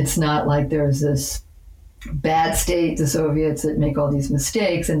it's not like there's this bad state, the Soviets, that make all these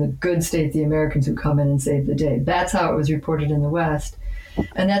mistakes, and the good state, the Americans who come in and save the day. That's how it was reported in the West,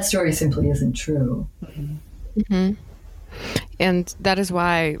 and that story simply isn't true. And that is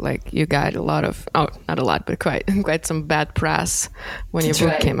why, you got a lot of, not a lot, but quite some bad press when your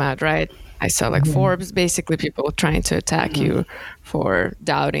book came out, right? I saw Forbes, basically people trying to attack you for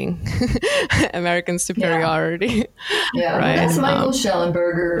doubting American superiority. Yeah, right? That's Michael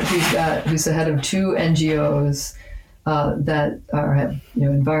Schellenberger, who's the head of two NGOs that have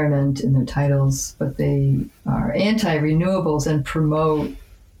environment in their titles, but they are anti-renewables and promote.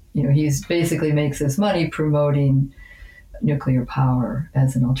 He's basically makes his money promoting nuclear power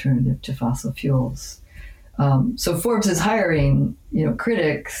as an alternative to fossil fuels. So Forbes is hiring,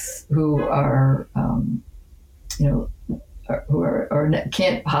 critics who are,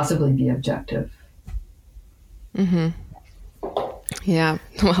 can't possibly be objective. Yeah.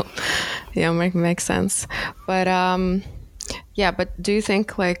 Well, makes sense. But but do you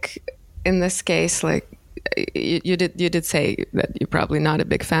think in this case, you did say that you're probably not a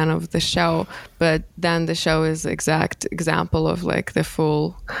big fan of the show, but then the show is exact example of the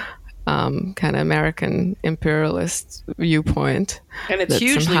full kind of American imperialist viewpoint, and it's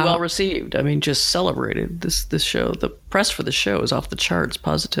hugely well received. Just celebrated this show. The press for the show is off the charts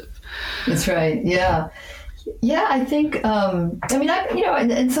positive. That's right. Yeah. Yeah, I think.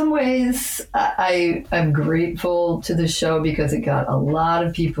 In some ways, I'm grateful to the show because it got a lot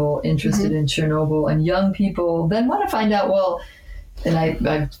of people interested in Chernobyl, and young people then want to find out. Well, and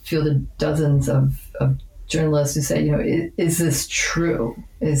I've fielded dozens of journalists who say, is this true?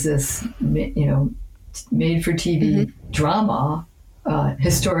 Is this made for TV drama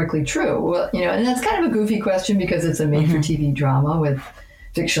historically true? Well, and that's kind of a goofy question because it's a made for TV drama with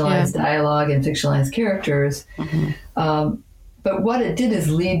fictionalized dialogue and fictionalized characters. But what it did is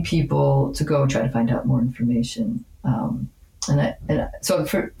lead people to go try to find out more information. So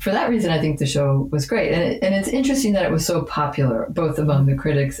for that reason, I think the show was great. And it's interesting that it was so popular, both among the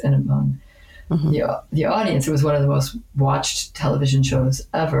critics and among the audience. It was one of the most watched television shows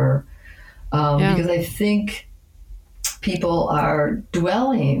ever. Because I think people are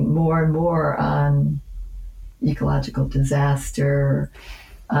dwelling more and more on ecological disaster,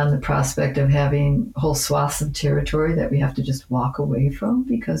 on the prospect of having whole swaths of territory that we have to just walk away from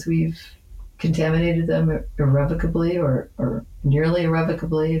because we've contaminated them irrevocably or nearly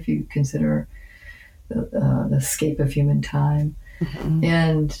irrevocably if you consider the escape of human time.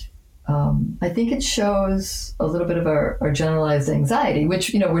 And I think it shows a little bit of our generalized anxiety,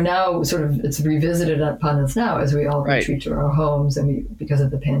 which, we're now sort of, it's revisited upon us now as we all retreat to our homes and because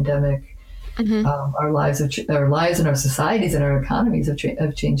of the pandemic. Our lives and our societies and our economies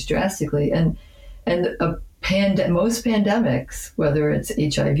have changed drastically, and most pandemics, whether it's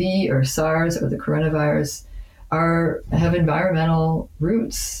HIV or SARS or the coronavirus, have environmental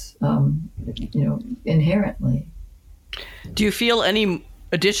roots, inherently. Do you feel any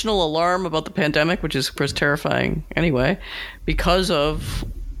additional alarm about the pandemic, which is of course terrifying anyway, because of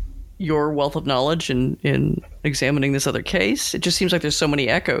your wealth of knowledge in examining this other case? It just seems like there's so many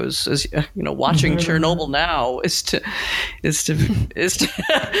echoes. As watching Chernobyl now is to have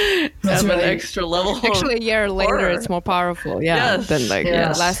an extra level. Actually, a year later, horror. it's more powerful. Than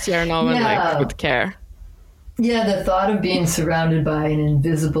last year, no one would care. Yeah, the thought of being surrounded by an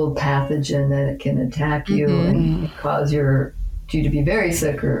invisible pathogen that can attack you and cause you to be very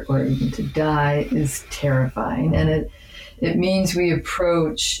sick or even to die is terrifying, and it means we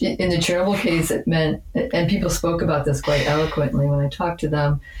approach, in the Chernobyl case, it meant, and people spoke about this quite eloquently when I talked to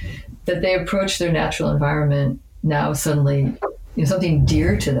them, that they approach their natural environment now suddenly, something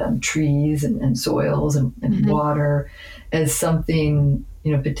dear to them, trees and soils and water, as something,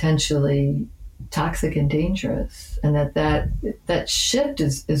 potentially toxic and dangerous. And that shift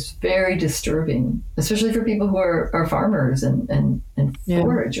is very disturbing, especially for people who are farmers and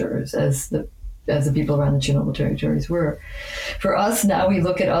foragers, as the people around the Chernobyl territories were. For us now, we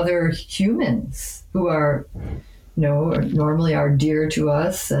look at other humans who are, normally are dear to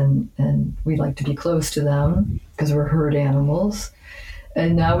us, and we like to be close to them because we're herd animals.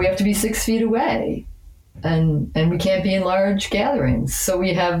 And now we have to be 6 feet away, and we can't be in large gatherings. So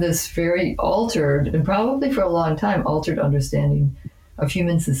we have this very altered, and probably for a long time, altered understanding of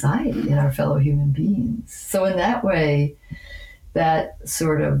human society and our fellow human beings. So in that way, that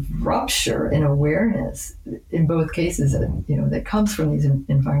sort of rupture in awareness in both cases, that comes from these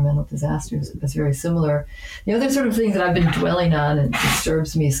environmental disasters is very similar. The other sort of thing that I've been dwelling on and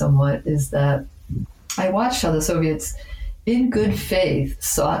disturbs me somewhat is that I watched how the Soviets, in good faith,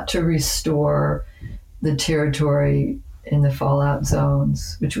 sought to restore the territory in the fallout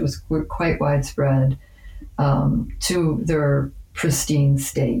zones, which were quite widespread, to their pristine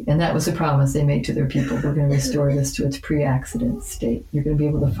state. And that was a promise they made to their people. We're going to restore this to its pre-accident state. You're going to be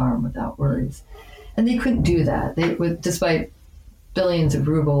able to farm without worries. And they couldn't do that. Despite billions of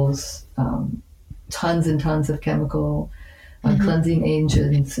rubles, tons and tons of chemical cleansing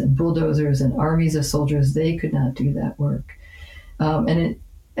agents and bulldozers and armies of soldiers, they could not do that work. And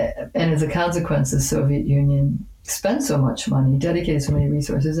as a consequence, the Soviet Union spent so much money, dedicated so many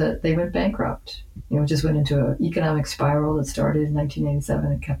resources that they went bankrupt. Just went into an economic spiral that started in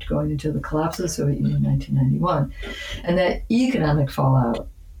 1987 and kept going until the collapse of the Soviet Union in 1991. And that economic fallout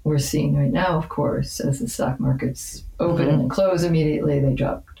we're seeing right now, of course, as the stock markets open and close immediately, they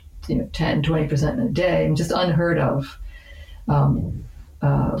drop 10, 20% in a day, and just unheard of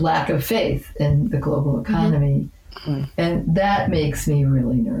lack of faith in the global economy. And that makes me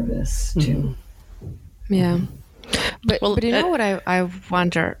really nervous, too. Yeah. But what I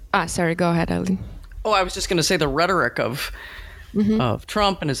wonder... sorry, go ahead, Eileen. Oh, I was just going to say the rhetoric of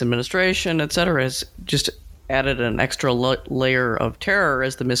Trump and his administration, et cetera, has just added an extra layer of terror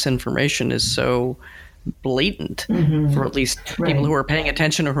as the misinformation is so blatant for at least people who are paying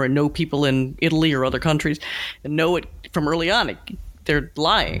attention or who know people in Italy or other countries and know it from early on. They're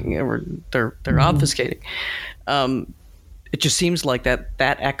lying or they're obfuscating. it just seems like that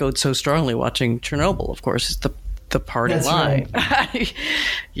echoed so strongly watching Chernobyl. Of course, it's the party That's line. Right.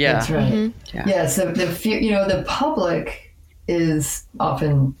 Yeah, that's right. Mm-hmm. Yeah. Yeah. So the public is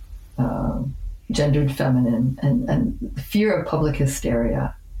often gendered feminine, and the fear of public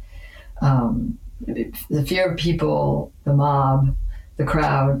hysteria, the fear of people, the mob, the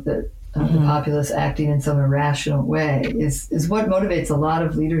crowd, the populace acting in some irrational way is what motivates a lot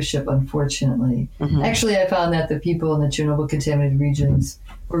of leadership, unfortunately. Actually, I found that the people in the Chernobyl contaminated regions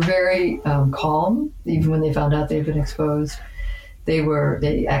were very calm, even when they found out they'd been exposed.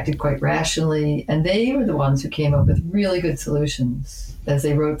 They acted quite rationally, and they were the ones who came up with really good solutions as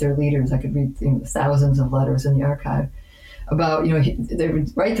they wrote their leaders. I could read thousands of letters in the archive about, they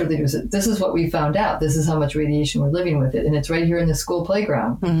would write their leaders, this is what we found out, this is how much radiation we're living with it, and it's right here in the school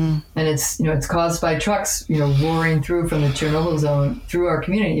playground. And it's caused by trucks, roaring through from the Chernobyl zone through our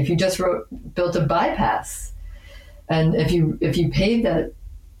community. If you just built a bypass, and if you paved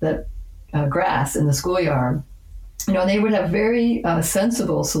that grass in the schoolyard, they would have very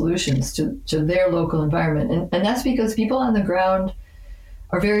sensible solutions to their local environment. And that's because people on the ground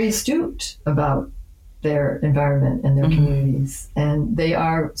are very astute about their environment and their communities. And they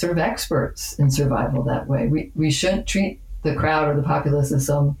are sort of experts in survival that way. We shouldn't treat the crowd or the populace as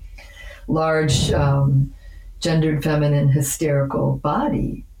some large, gendered, feminine, hysterical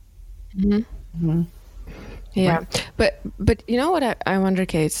body. Yeah, right. But you know what I wonder,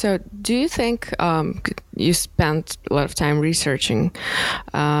 Kate? So do you think you spent a lot of time researching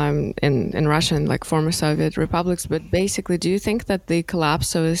in Russia and like former Soviet republics, but basically do you think that the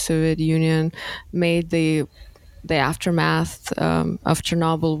collapse of the Soviet Union made the aftermath of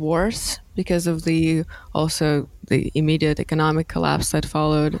Chernobyl worse because of the immediate economic collapse that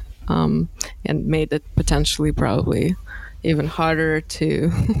followed, and made it potentially probably even harder to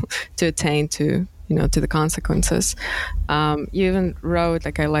attain to the consequences? You even wrote,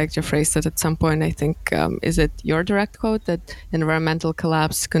 I liked your phrase that at some point, I think, is it your direct quote, that environmental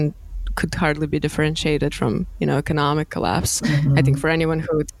collapse could hardly be differentiated from, economic collapse. I think for anyone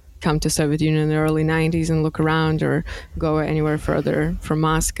who would come to Soviet Union in the early 90s and look around or go anywhere further from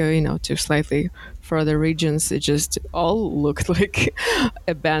Moscow, to slightly further regions, it just all looked like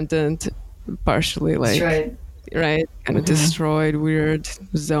abandoned, partially That's right. Right, kind of destroyed, weird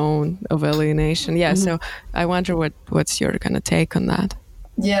zone of alienation. Yeah, so I wonder what's your kind of take on that?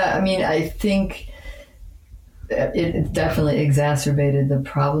 Yeah, I think it definitely exacerbated the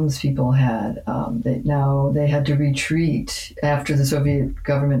problems people had. They had to retreat after the Soviet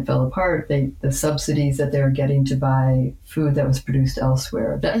government fell apart. The subsidies that they were getting to buy food that was produced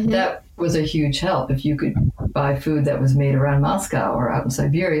elsewhere, that was a huge help. If you could buy food that was made around Moscow or out in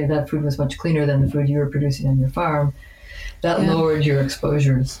Siberia, that food was much cleaner than the food you were producing on your farm. That lowered your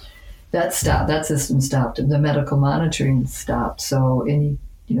exposures. That stopped. That system stopped. The medical monitoring stopped. So any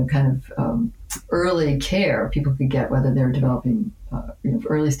kind of early care people could get, whether they're developing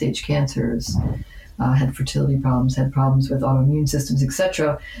early stage cancers, had fertility problems, had problems with autoimmune systems,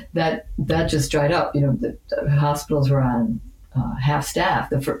 etc. That just dried up. The hospitals were on half staff.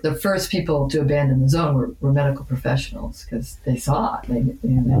 The first people to abandon the zone were medical professionals, because they saw it. They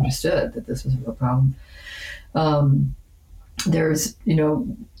understood that this was a real problem. There's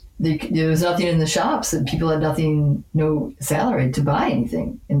there was nothing in the shops, and people had no salary to buy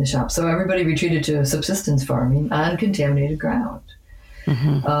anything in the shops. So everybody retreated to subsistence farming on contaminated ground.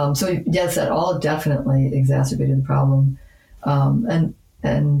 So yes, that all definitely exacerbated the problem. I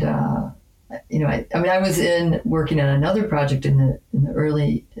was working on another project in the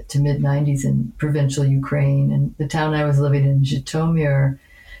early to mid 90s in provincial Ukraine, and the town I was living in, Zhytomyr,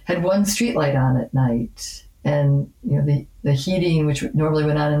 had one streetlight on at night. And the heating, which normally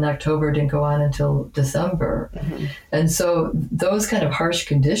went on in October, didn't go on until December. And so those kind of harsh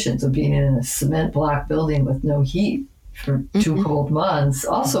conditions of being in a cement block building with no heat for 2 cold months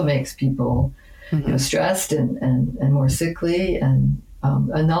also makes people stressed and more sickly, and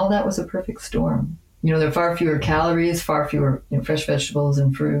all that was a perfect storm. There are far fewer calories, far fewer fresh vegetables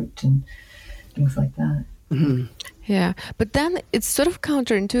and fruit and things like that. Yeah, but then it's sort of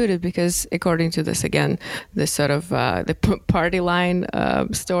counterintuitive, because according to this, again, this sort of the party line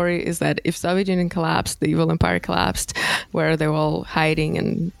story is that if Soviet Union collapsed, the evil empire collapsed, where they were all hiding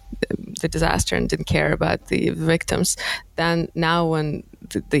in the disaster and didn't care about the victims, then now when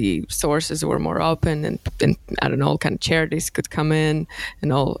the sources were more open and I don't know, all kind of charities could come in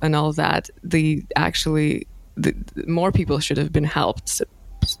and all that, the more people should have been helped,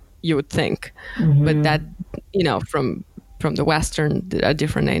 you would think. But that, from from the Western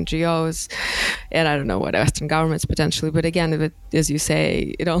different NGOs, and I don't know what Western governments potentially. But again, as you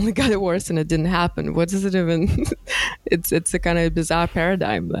say, it only got worse and it didn't happen. What does it even? it's a kind of bizarre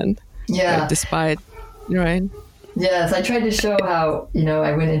paradigm then. Yeah. Despite, right. Yes, I tried to show how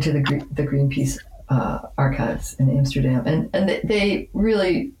I went into the Greenpeace archives in Amsterdam, and they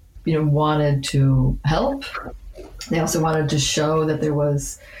really wanted to help. They also wanted to show that there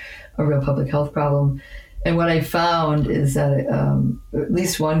was a real public health problem. And what I found is that at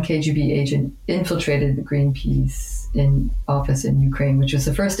least one KGB agent infiltrated the Greenpeace office in Ukraine, which was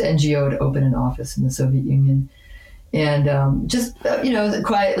the first NGO to open an office in the Soviet Union, and just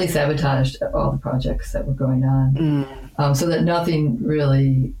quietly sabotaged all the projects that were going on, so that nothing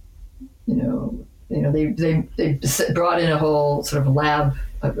really, they brought in a whole sort of lab,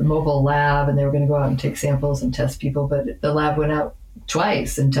 a mobile lab, and they were going to go out and take samples and test people, but the lab went out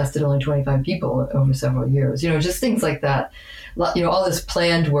twice and tested only 25 people over several years. Just things like that. All this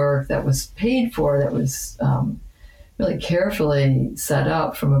planned work that was paid for, that was really carefully set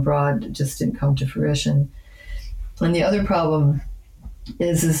up from abroad, just didn't come to fruition. And the other problem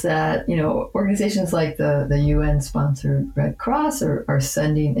is that organizations like the UN-sponsored Red Cross are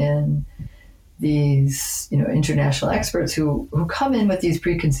sending in these international experts who come in with these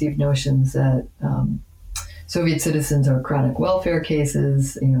preconceived notions that Soviet citizens are chronic welfare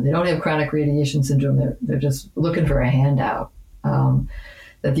cases. They don't have chronic radiation syndrome. They're just looking for a handout.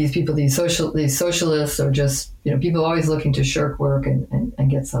 That these people, these socialists, are just people always looking to shirk work and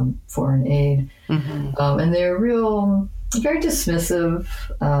get some foreign aid. Mm-hmm. And they're very dismissive.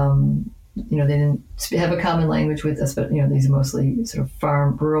 They didn't have a common language with us, but these are mostly sort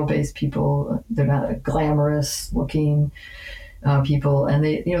of rural-based people. They're not glamorous-looking people, and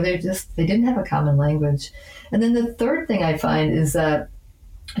they didn't have a common language. And then the third thing I find is that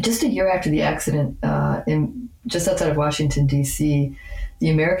just a year after the accident, just outside of Washington, D.C., the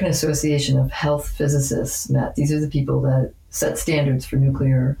American Association of Health Physicists met. These are the people that set standards for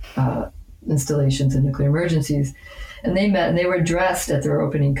nuclear installations and nuclear emergencies. And they met, and they were addressed at their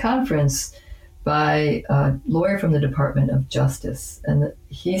opening conference by a lawyer from the Department of Justice. And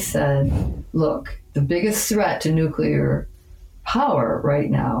he said, look, the biggest threat to nuclear power right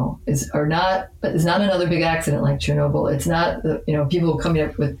now is not another big accident like Chernobyl. It's not people coming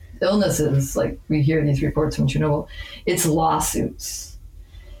up with illnesses like we hear these reports from Chernobyl. It's lawsuits.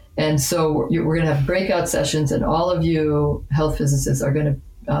 And so we're going to have breakout sessions, and all of you health physicists are going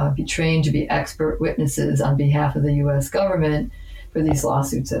to be trained to be expert witnesses on behalf of the U.S. government for these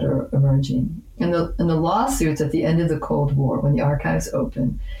lawsuits that are emerging. And the lawsuits at the end of the Cold War, when the archives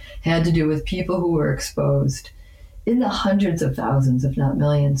opened, had to do with people who were exposed in the hundreds of thousands, if not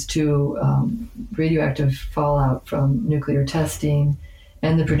millions, to radioactive fallout from nuclear testing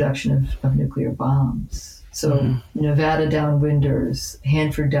and the production of nuclear bombs. So Nevada downwinders,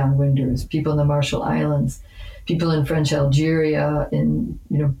 Hanford downwinders, people in the Marshall Islands, people in French Algeria,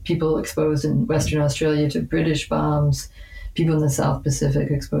 people exposed in Western Australia to British bombs, people in the South Pacific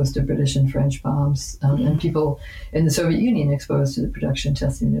exposed to British and French bombs, and people in the Soviet Union exposed to the production and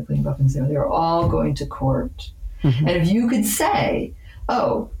testing of nuclear weapons there. They're all going to court. Mm-hmm. And if you could say,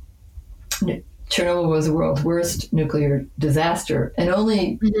 Chernobyl was the world's worst nuclear disaster and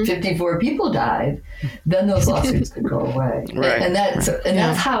only 54 people died, then those lawsuits could go away. Right. And that's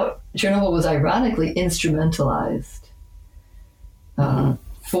how Chernobyl was ironically instrumentalized on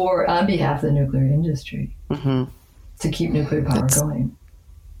behalf of the nuclear industry to keep nuclear power going.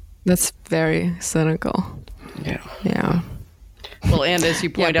 That's very cynical. Yeah. Well, and as you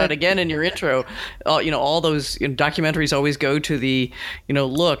point out again in your intro, all those documentaries always go to the,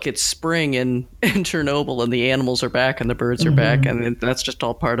 look, it's spring in Chernobyl and the animals are back and the birds are back. And that's just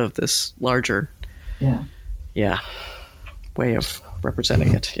all part of this larger way of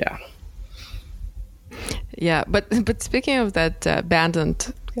representing it. Yeah. Yeah. But speaking of that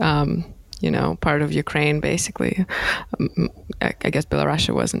abandoned, part of Ukraine, basically, I guess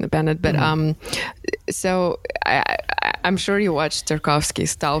Belarus wasn't abandoned, but so I'm sure you watched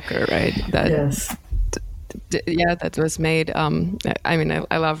Tarkovsky's Stalker, right? Yes. That was made.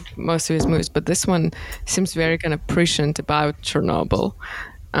 I love most of his movies, but this one seems very kind of prescient about Chernobyl.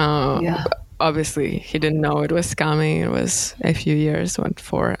 Obviously, he didn't know it was coming. It was a few years,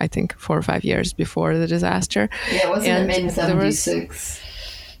 4 or 5 years before the disaster. Yeah, wasn't it made in 76?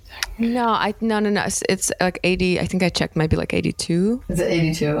 No. It's like 80. I think I checked, maybe like 82. Is it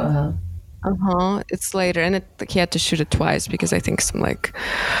 82? It's later, and he had to shoot it twice because I think some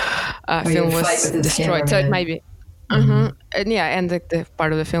film was destroyed. So it might be. And the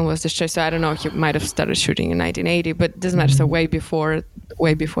part of the film was destroyed. So I don't know. He might have started shooting in 1980, but it doesn't matter. So way before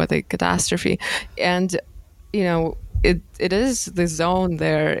the catastrophe, and it is the zone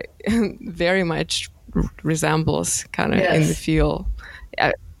there very much resembles kind of in the feel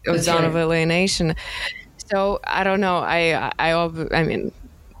of Zone of Alienation. So I don't know. I mean,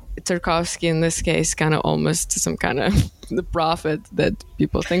 Tarkovsky in this case kind of almost some kind of the prophet that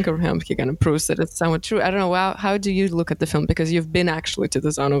people think of him. He kind of proves that it's somewhat true. I don't know. How do you look at the film? Because you've been actually to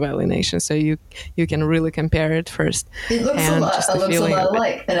the Zone of Alienation, so you can really compare it first. It looks a lot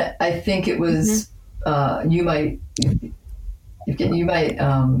alike, and I think it was. You might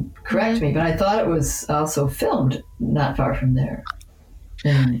correct me, but I thought it was also filmed not far from there.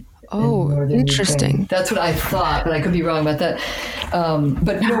 In interesting. Ukraine. That's what I thought, but I could be wrong about that.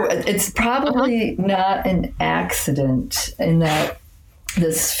 But no, it's probably not an accident in that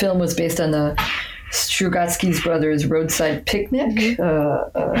this film was based on the Strugatsky brothers' Roadside Picnic,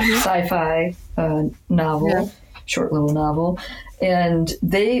 sci-fi novel, short little novel, and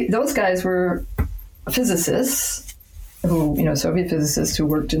those guys were physicists who, Soviet physicists who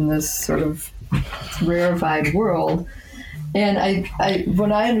worked in this sort of rarefied world. And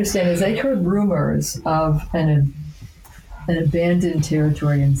what I understand is they heard rumors of an abandoned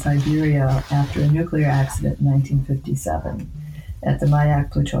territory in Siberia after a nuclear accident in 1957 at the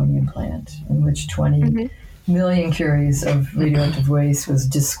Mayak plutonium plant, in which 20 million curies of radioactive waste was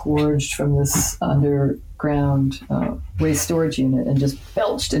disgorged from this underground waste storage unit and just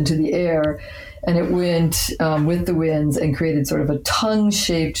belched into the air. And it went with the winds and created sort of a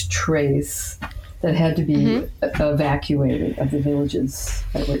tongue-shaped trace that had to be evacuated of the villages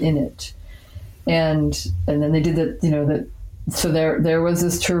that were in it. And then they did that, so there was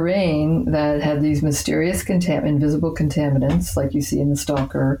this terrain that had these mysterious invisible contaminants, like you see in The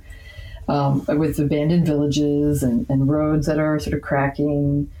Stalker, with abandoned villages and roads that are sort of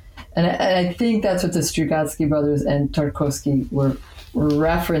cracking. And I think that's what the Strugatsky brothers and Tarkovsky were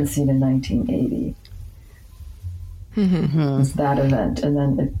referencing in 1980. It's that event, and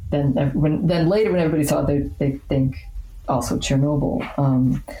then later when everybody saw it, they think also Chernobyl.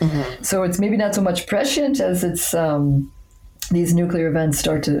 So it's maybe not so much prescient as it's these nuclear events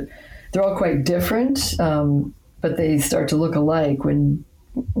they're all quite different, but they start to look alike when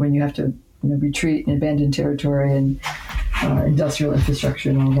you have to retreat in abandoned territory and industrial infrastructure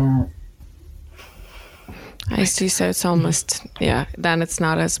and all that. I see. So it's almost then it's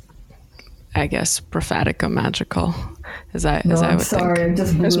not as, I guess, prophetic or magical as I would sorry, think. I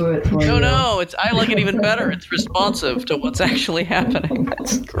just blew it for you. No, I like it even better. It's responsive to what's actually happening.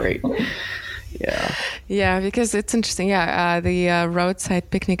 That's great. Yeah, because it's interesting. The Roadside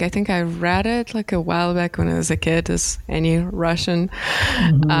Picnic, I think I read it like a while back when I was a kid, as any Russian.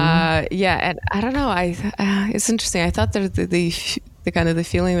 And I don't know. It's interesting. I thought that the kind of the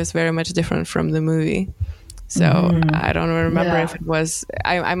feeling was very much different from the movie. So I don't remember if it was,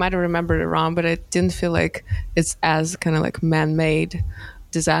 I might have remembered it wrong, but it didn't feel like it's as kind of like man-made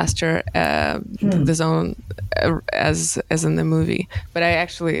disaster, the zone, as in the movie. But I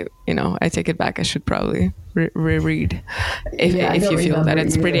actually, I take it back. I should probably reread if you feel that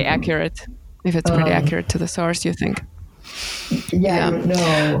it's pretty accurate. If it's pretty accurate to the source, you think?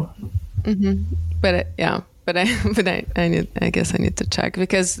 No. But I guess I need to check,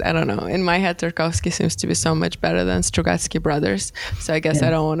 because I don't know. In my head, Tarkovsky seems to be so much better than Strugatsky brothers. So I guess I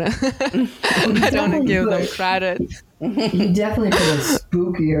don't want to. I don't want to give them credit. He definitely put a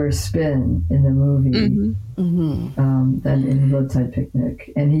spookier spin in the movie than in Roadside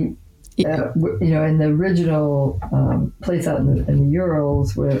Picnic, and he. In the original place out in the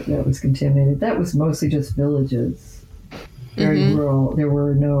Urals where that was contaminated, that was mostly just villages. Very rural. There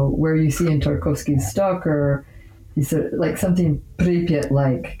were where you see in Tarkovsky's Stalker, he said like something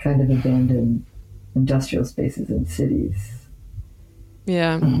Pripyat-like kind of abandoned industrial spaces and cities.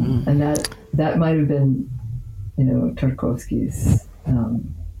 Yeah. And that might have been, Tarkovsky's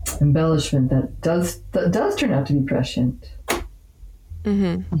embellishment that does turn out to be prescient.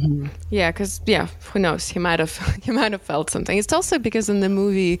 Yeah, because who knows? He might have felt something. It's also because in the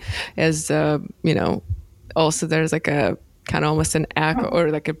movie, as also there's like a kind of almost an echo or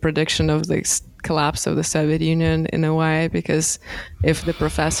like a prediction of the collapse of the Soviet Union in a way, because if the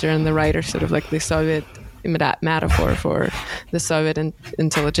professor and the writer sort of like the Soviet metaphor for the Soviet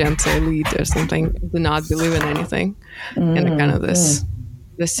intelligentsia elite or something do not believe in anything, and kind of this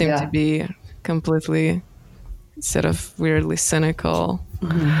seemed to be completely sort of weirdly cynical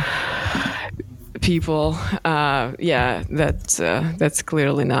people. That's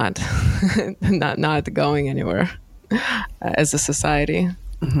clearly not not going anywhere as a society,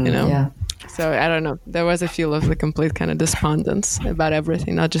 So I don't know. There was a feel of the complete kind of despondence about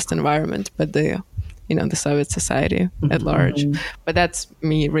everything, not just environment, but the Soviet society at large. But that's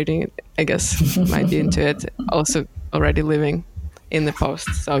me reading it, I guess, might be into it. Also, already living in the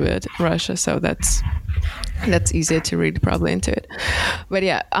post-Soviet Russia, so that's easier to read probably into it. But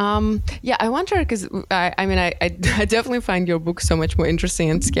I wonder, because I definitely find your book so much more interesting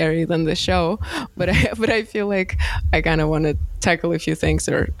and scary than the show, but I feel like I kind of want to tackle a few things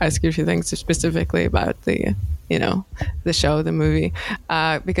or ask you a few things specifically about the show, the movie,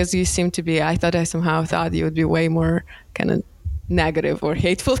 because you seem to be, I somehow thought you would be way more kind of negative or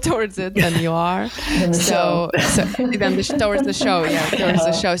hateful towards it than you are. Towards the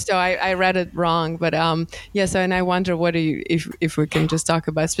show. So I read it wrong, but so, and I wonder, what do you, if we can just talk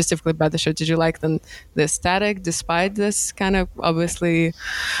about specifically about the show, did you like the aesthetic despite this kind of obviously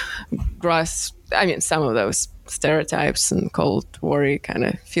gross, some of those stereotypes and Cold War kind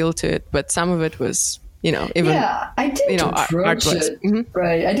of feel to it, but some of it was, I didn't approach it. Mm-hmm.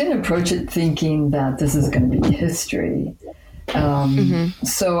 Right. I didn't approach it thinking that this is going to be history.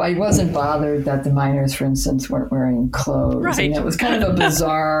 So I wasn't bothered that the miners, for instance, weren't wearing clothes. Right. And it was kind of a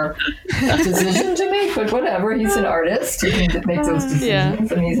bizarre decision to make, but whatever. He's an artist. He can make those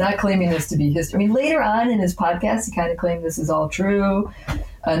decisions. Yeah. He's not claiming this to be history. Later on in his podcast, he kind of claimed this is all true.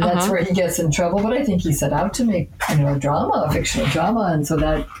 And that's where he gets in trouble. But I think he set out to make, a drama, a fictional drama. And so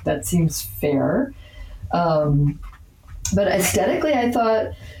that seems fair. But aesthetically, I thought,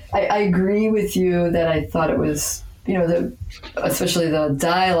 I agree with you that I thought it was, especially the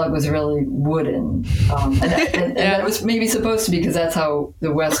dialogue was really wooden. And that was maybe supposed to be, because that's how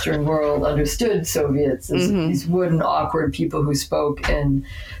the Western world understood Soviets, as these wooden, awkward people who spoke in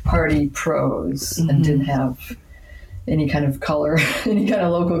party prose and didn't have any kind of color, any kind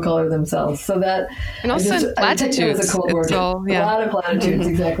of local color themselves. So that, and also platitudes. I took that as a Cold War, a lot of platitudes,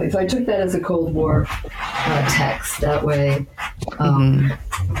 exactly. So I took that as a Cold War text that way.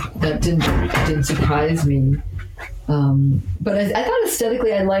 That didn't surprise me. But I thought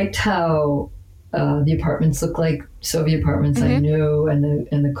aesthetically, I liked how the apartments looked like Soviet apartments I knew,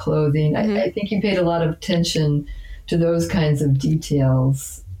 and the clothing. I think he paid a lot of attention to those kinds of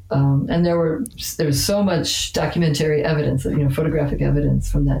details. And there was so much documentary evidence, photographic evidence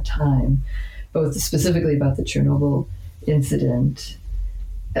from that time, both specifically about the Chernobyl incident,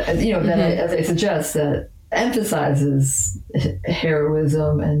 that, as I suggest, that emphasizes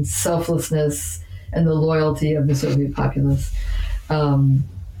heroism and selflessness and the loyalty of the Soviet populace.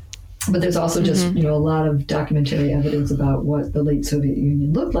 But there's also just, a lot of documentary evidence about what the late Soviet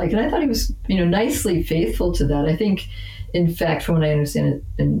Union looked like. And I thought he was, nicely faithful to that. I think, in fact, from what I understand it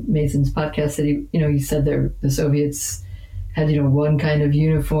in Mason's podcast, that he said the Soviets had, one kind of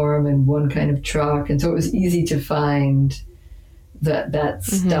uniform and one kind of truck. And so it was easy to find that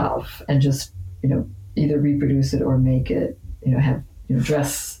stuff and just, either reproduce it or make it, have,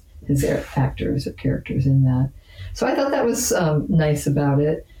 dress his actors or characters in that. So I thought that was nice about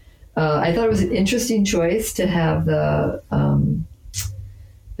it. I thought it was an interesting choice to have the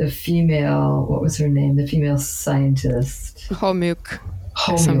female, what was her name? The female scientist. Homyuk.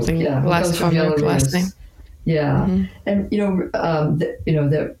 Something. Yeah, last name. Yeah. And,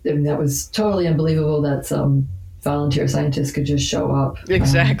 that was totally unbelievable that some volunteer scientists could just show up.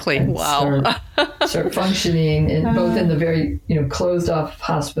 Exactly. And Wow. start functioning both in the very, closed off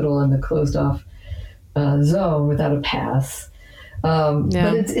hospital and the closed off zone without a pass. But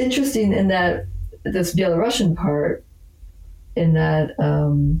it's interesting in that this Belarusian part, in that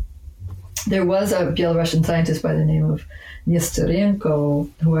there was a Belarusian scientist by the name of Nestorenko,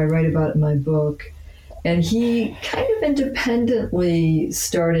 who I write about in my book, and he kind of independently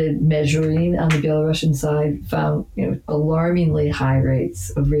started measuring on the Belarusian side, found alarmingly high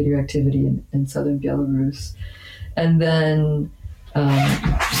rates of radioactivity in southern Belarus, and then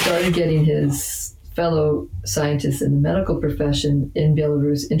started getting his fellow scientists in the medical profession in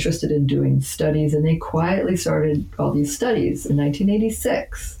Belarus interested in doing studies, and they quietly started all these studies in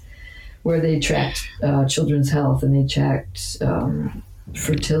 1986, where they tracked children's health, and they tracked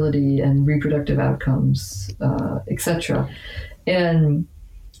fertility and reproductive outcomes, etc. And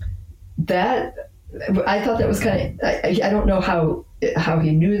that, I thought that was kind of, I don't know how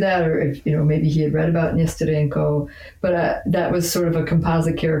he knew that, or if maybe he had read about Nestorenko, but that was sort of a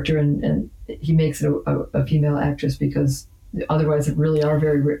composite character, and he makes it a female actress, because otherwise it really are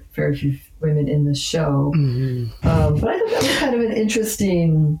very, very few women in the show. But I thought that was kind of an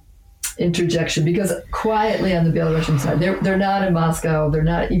interesting interjection, because quietly on the Belarusian side, they're not in Moscow, they're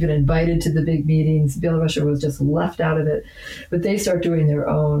not even invited to the big meetings. Belarus was just left out of it, but they start doing their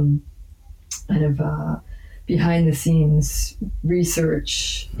own kind of behind the scenes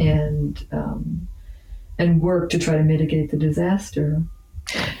research and work to try to mitigate the disaster.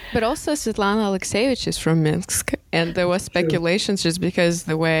 But also Svetlana Alexeyevich is from Minsk, and there was speculations just because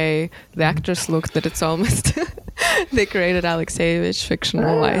the way the actress looked that it's almost they created Alexeyevich,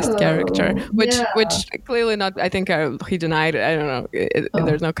 fictionalized character, which clearly not. I think he denied it. I don't know.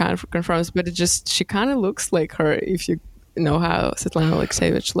 There's no kind of confirms, but it just she kind of looks like her if you know how Svetlana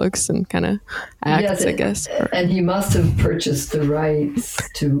Alexeyevich looks and kind of acts, I guess. And he must have purchased the rights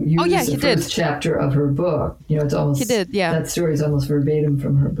to use the first chapter of her book. It's almost he did. Yeah, that story is almost verbatim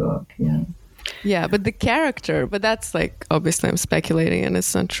from her book. Yeah. Yeah, but the character, but that's like, obviously I'm speculating and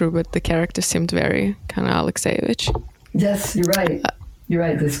it's not true, but the character seemed very kind of Alexeyevich. Yes, you're right. You're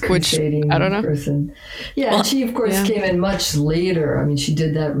right, this crusading person. Yeah, and she, of course, came in much later. I mean, she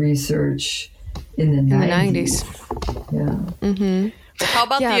did that research in the 90s. Yeah. Mm-hmm. How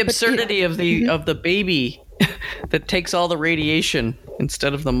about the absurdity of the baby that takes all the radiation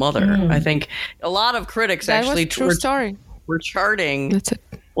instead of the mother? I think a lot of critics actually were charting. That's it.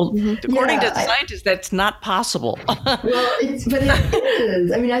 Well, according to scientists, that's not possible. Well, but it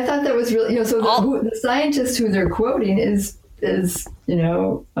is. I mean, I thought that was really, so the scientist who they're quoting is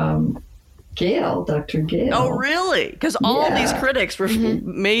Gale, Dr. Gale. Oh, really? Because all these critics were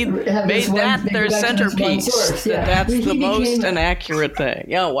made that their centerpiece. That's the most inaccurate thing.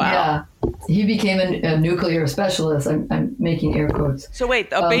 Yeah, wow. Yeah. He became a nuclear specialist. I'm making air quotes. So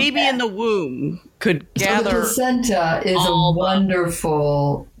wait, a baby in the womb could gather. So the placenta is a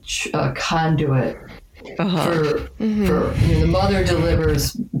wonderful conduit for the mother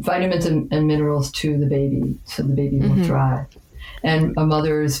delivers vitamins and minerals to the baby, so the baby will thrive. And a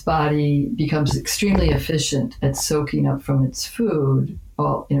mother's body becomes extremely efficient at soaking up from its food,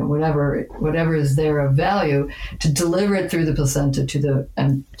 whatever is there of value, to deliver it through the placenta to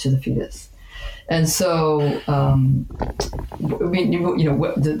the fetus. And so,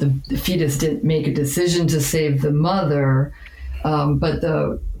 the fetus didn't make a decision to save the mother, but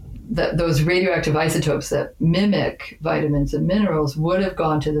those radioactive isotopes that mimic vitamins and minerals would have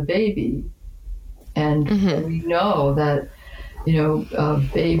gone to the baby. And we know that,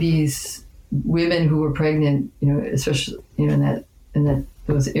 babies, women who were pregnant, especially, in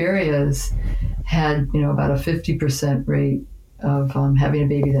those areas, had, about a 50% rate of having a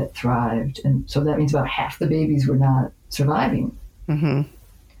baby that thrived. And so that means about half the babies were not surviving. Mm-hmm.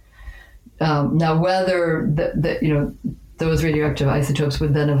 Now, whether those radioactive isotopes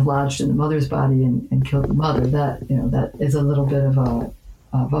would then have lodged in the mother's body and killed the mother, that is a little bit of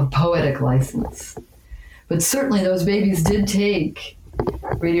a poetic license. But certainly those babies did take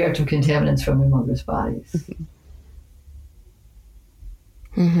radioactive contaminants from their mother's bodies.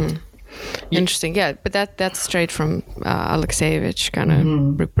 Mm-hmm. Interesting, yeah, but that's straight from Alexeyevich kind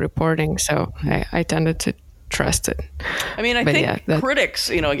of reporting, so I tended to trust it. I mean, I think critics,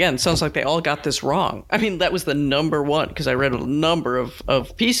 again, sounds like they all got this wrong. I mean, that was the number one, because I read a number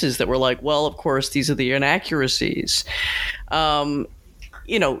of pieces that were like, well, of course, these are the inaccuracies.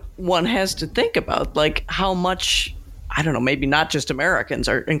 One has to think about, like, how much, I don't know, maybe not just Americans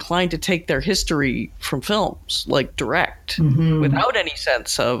are inclined to take their history from films, like direct, without any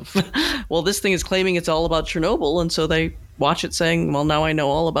sense of, well, this thing is claiming it's all about Chernobyl, and so they watch it saying, well, now I know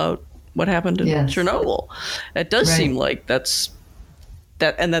all about what happened in Chernobyl. It does seem like that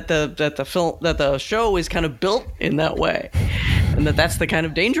the show is kind of built in that way, and that's the kind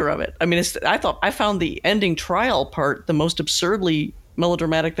of danger of it. I mean, I found the ending trial part the most absurdly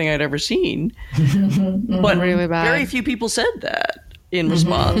melodramatic thing I'd ever seen, but really bad. Very few people said that in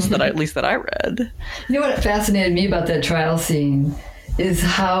response that I read. What fascinated me about that trial scene is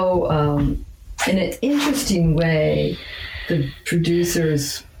how, in an interesting way, the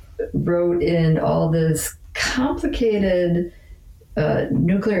producers wrote in all this complicated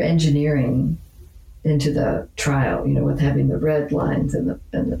nuclear engineering into the trial, with having the red lines and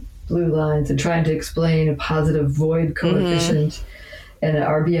the blue lines, and trying to explain a positive void coefficient and an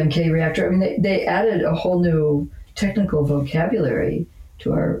RBMK reactor. I mean, they added a whole new technical vocabulary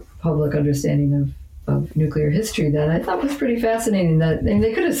to our public understanding of nuclear history that I thought was pretty fascinating.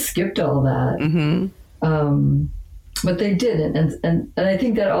 They could have skipped all that, but they didn't. And I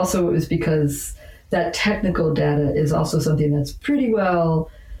think that also was because that technical data is also something that's pretty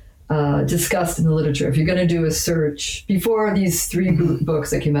well discussed in the literature. If you're going to do a search, before these three books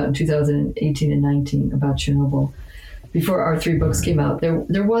that came out in 2018 and 19 about Chernobyl, before our three books came out,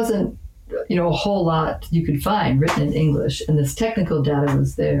 there wasn't, a whole lot you could find written in English, and this technical data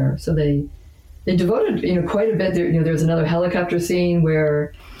was there. So they devoted, quite a bit. There was another helicopter scene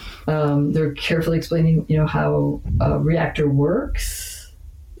where they're carefully explaining, how a reactor works,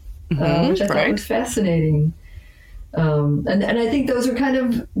 which I thought was fascinating. And I think those are kind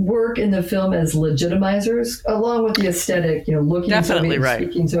of work in the film as legitimizers, along with the aesthetic, looking definitely Soviet, right.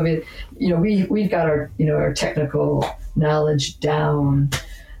 Speaking Soviet. We've got our technical knowledge down.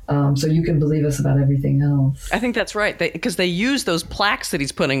 So you can believe us about everything else. I think that's right. Because they use those plaques that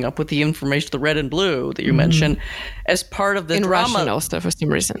he's putting up with the information, the red and blue that you mentioned, as part of the in drama. Russian also for some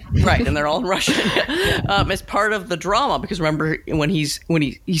reason. Right, and they're all in Russian. As part of the drama, because remember when he's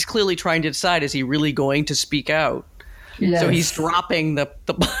clearly trying to decide, is he really going to speak out? Yes. So he's dropping the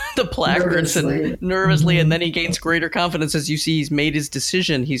placards nervously, and then he gains greater confidence as you see he's made his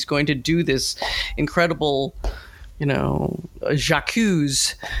decision. He's going to do this incredible,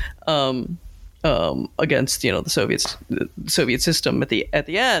 j'accuse against the Soviet system at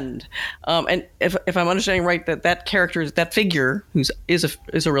the end. And if I'm understanding right, that character, that figure, is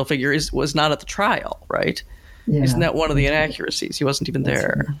a real figure, was not at the trial, right? Yeah. Isn't that one of the inaccuracies? He wasn't even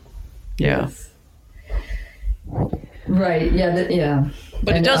there. Right. Yeah. Yes. Right. Yeah.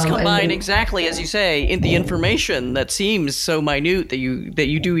 But it does combine exactly as you say in the information that seems so minute that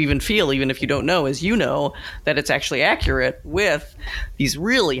you do even feel, even if you don't know, as you know, that it's actually accurate with these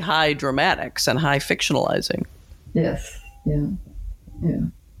really high dramatics and high fictionalizing. Yes. Yeah.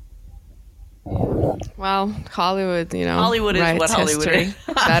 Well, Hollywood, Hollywood is writes what Hollywood history. is.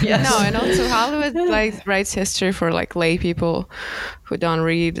 Yes. No, and also Hollywood writes history for lay people who don't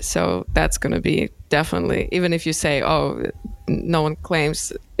read. So that's going to be definitely, even if you say, oh, no one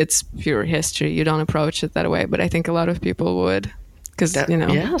claims it's pure history, you don't approach it that way. But I think a lot of people would, because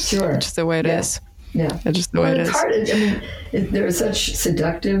Yeah, sure. it's just the way it is. Yeah, it's just the way it is. Hard. There are such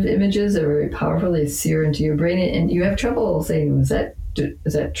seductive images that are very powerful. They sear into your brain, and you have trouble saying, is that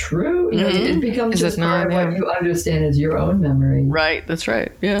true? It becomes just part of what you understand as your own memory. Right, that's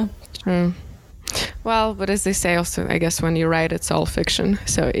right. Yeah. True. Well, but as they say also, I guess when you write, it's all fiction.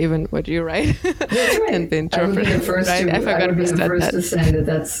 So even what you write can be interpreted. I would be the first, right? to say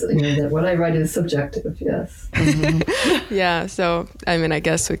that's that what I write is subjective. Yes. Mm-hmm. Yeah. So I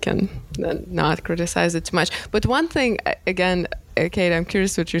guess we can not criticize it too much. But one thing, again, Kate, I'm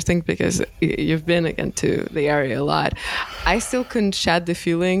curious what you think, because you've been again to the area a lot. I still couldn't shed the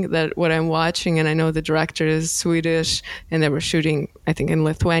feeling that what I'm watching, and I know the director is Swedish, and they were shooting, I think, in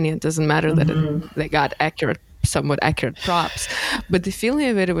Lithuania. It doesn't matter that they got somewhat accurate props, but the feeling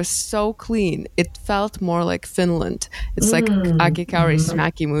of it was so clean. It felt more like Finland. It's like Aki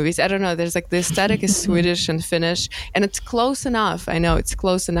Kaurismäki movies. I don't know. There's the aesthetic is Swedish and Finnish, and it's close enough. I know it's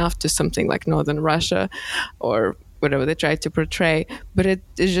close enough to something like Northern Russia or whatever they try to portray, but it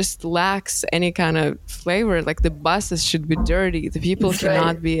just lacks any kind of flavor. Like the buses should be dirty. The people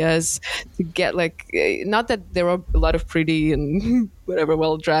cannot be not that there are a lot of pretty and whatever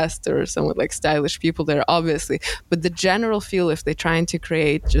well-dressed or somewhat stylish people there, obviously, but the general feel, if they're trying to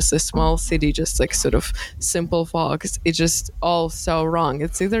create just a small city, just sort of simple folks, it's just all so wrong.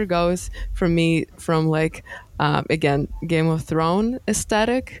 It either goes for me from again, Game of Thrones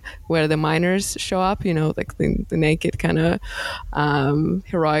aesthetic, where the miners show up, the naked kind of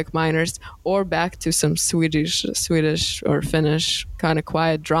heroic miners, or back to some Swedish or Finnish kind of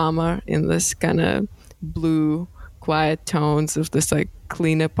quiet drama in this kind of blue, quiet tones of this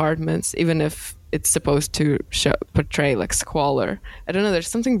clean apartments, even if it's supposed to portray squalor. I don't know. There's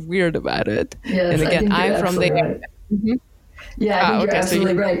something weird about it. Yes, and again, I'm from the. Right. Mm-hmm. Yeah, I think you're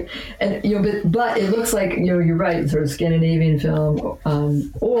absolutely right. And but it looks like you're right, sort of Scandinavian film,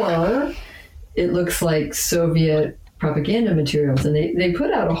 or it looks like Soviet propaganda materials. And they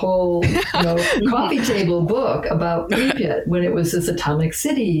put out a whole coffee table book about Pripyat when it was this atomic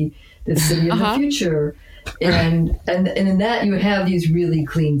city, this city of the future. And in that you have these really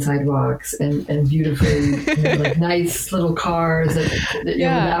clean sidewalks and beautifully nice little cars that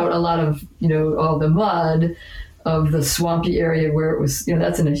without a lot of all the mud of the swampy area where it was,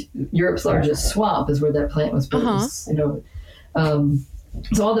 that's in Europe's largest swamp is where that plant was built. So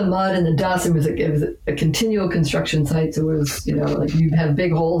all the mud and the dust, it was a continual construction site. So it was, you'd have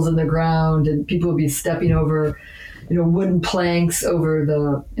big holes in the ground and people would be stepping over, wooden planks over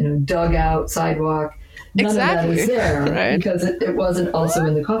the, dugout sidewalk. None of that is there, right? Because it wasn't also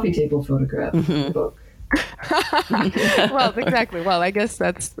in the coffee table photograph book. Well, exactly. Well, I guess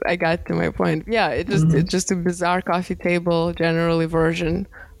I got to my point. Yeah, it's just a bizarre coffee table, generally version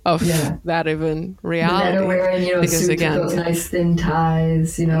of that even reality. The men are wearing, because suits again, with those nice thin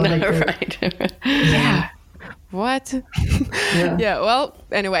ties, right. Yeah. What? Yeah. Well,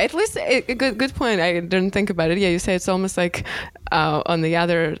 anyway, at least a good point. I didn't think about it. Yeah, you say it's almost like on the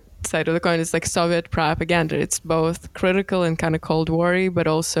other side of the coin, it's like Soviet propaganda. It's both critical and kind of Cold War-y, but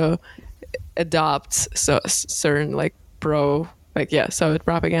also adopts certain Soviet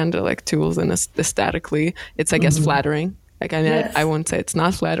propaganda tools, and aesthetically it's I guess flattering. I won't say it's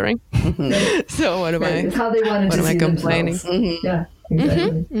not flattering. So what am I? It's how they wanted to see complaining? Yeah,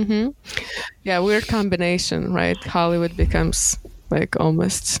 exactly. Yeah, weird combination, right? Hollywood becomes like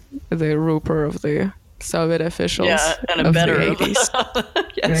almost the Rupert of the Soviet officials. Yeah, and a of better. the 80s.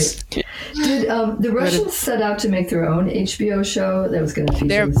 Yes. Right. Did the Russians set out to make their own HBO show that was going to feature the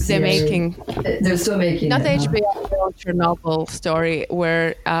They're CIA? making They're still making not the it, huh? HBO Chernobyl story.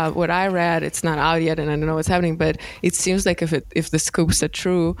 Where what I read, it's not out yet, and I don't know what's happening. But it seems like if the scoops are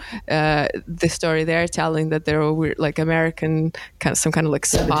true, the story they're telling that there were like American some kind of like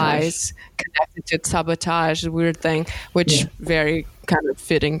spies connected to sabotage, weird thing, which very kind of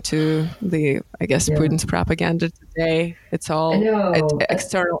fitting to the, I guess, Putin's propaganda today. It's all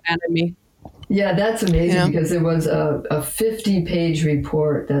external enemy. Yeah, that's amazing because there was a 50-page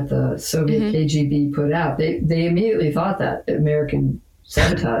report that the Soviet KGB put out. They immediately thought that American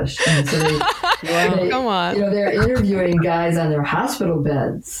sabotage. And so they come on. They're interviewing guys on their hospital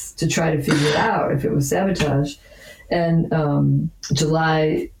beds to try to figure out if it was sabotage. And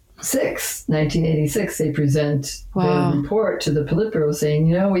July 6, 1986, they present the report to the Politburo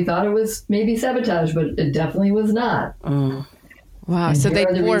saying, we thought it was maybe sabotage, but it definitely was not. Wow, And so they here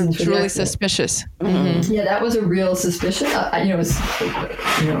are the were reasons for truly that. suspicious. Yeah, that was a real suspicion.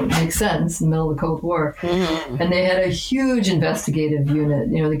 Makes sense in the middle of the Cold War. And they had a huge investigative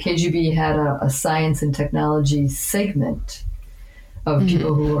unit. The KGB had a science and technology segment of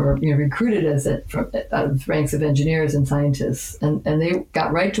people who were recruited out of ranks of engineers and scientists, and they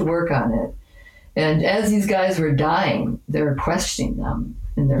got right to work on it. And as these guys were dying, they were questioning them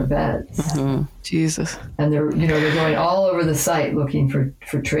in their beds. Jesus. And they're going all over the site looking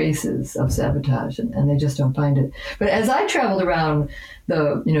for traces of sabotage, and they just don't find it. But as I traveled around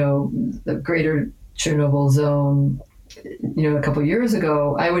the greater Chernobyl zone, a couple years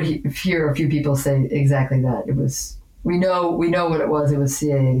ago, I would hear a few people say exactly that. It was, we know what it was. It was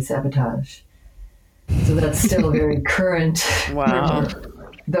CIA sabotage. So that's still very current. Wow.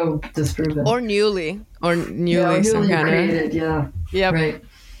 Though disproven. Or newly some kind created, of. Yep. Right.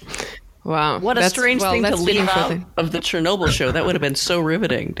 Wow. What a strange thing to leave out fitting. of the Chernobyl show. That would have been so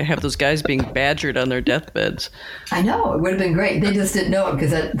riveting to have those guys being badgered on their deathbeds. I know. It would have been great. They just didn't know it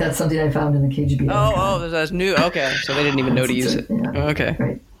because that's something I found in the KGB. That's new. Okay. So they didn't even know to use it. Yeah. Okay.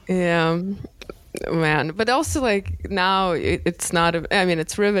 Right. Yeah. Man. But also like now it's not,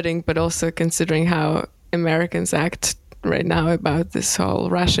 it's riveting, but also considering how Americans act right now about this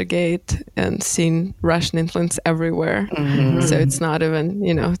whole Russiagate and seeing Russian influence everywhere. So it's not even,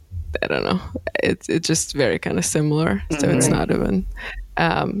 I don't know. It's just very kind of similar. So it's not even,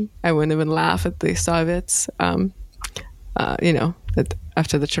 I wouldn't even laugh at the Soviets, that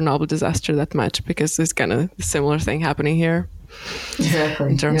after the Chernobyl disaster that much, because there's kind of a similar thing happening here.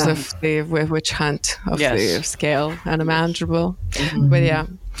 Exactly. In terms of the witch hunt of the scale and unmanageable. But yeah.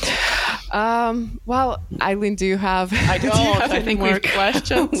 Well, Eileen, do you have? I don't. I think more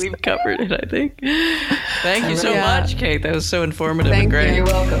questions. We've covered it. I think. Thank you so much, Kate. That was so informative and Thank great. You're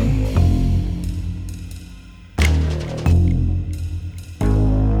welcome.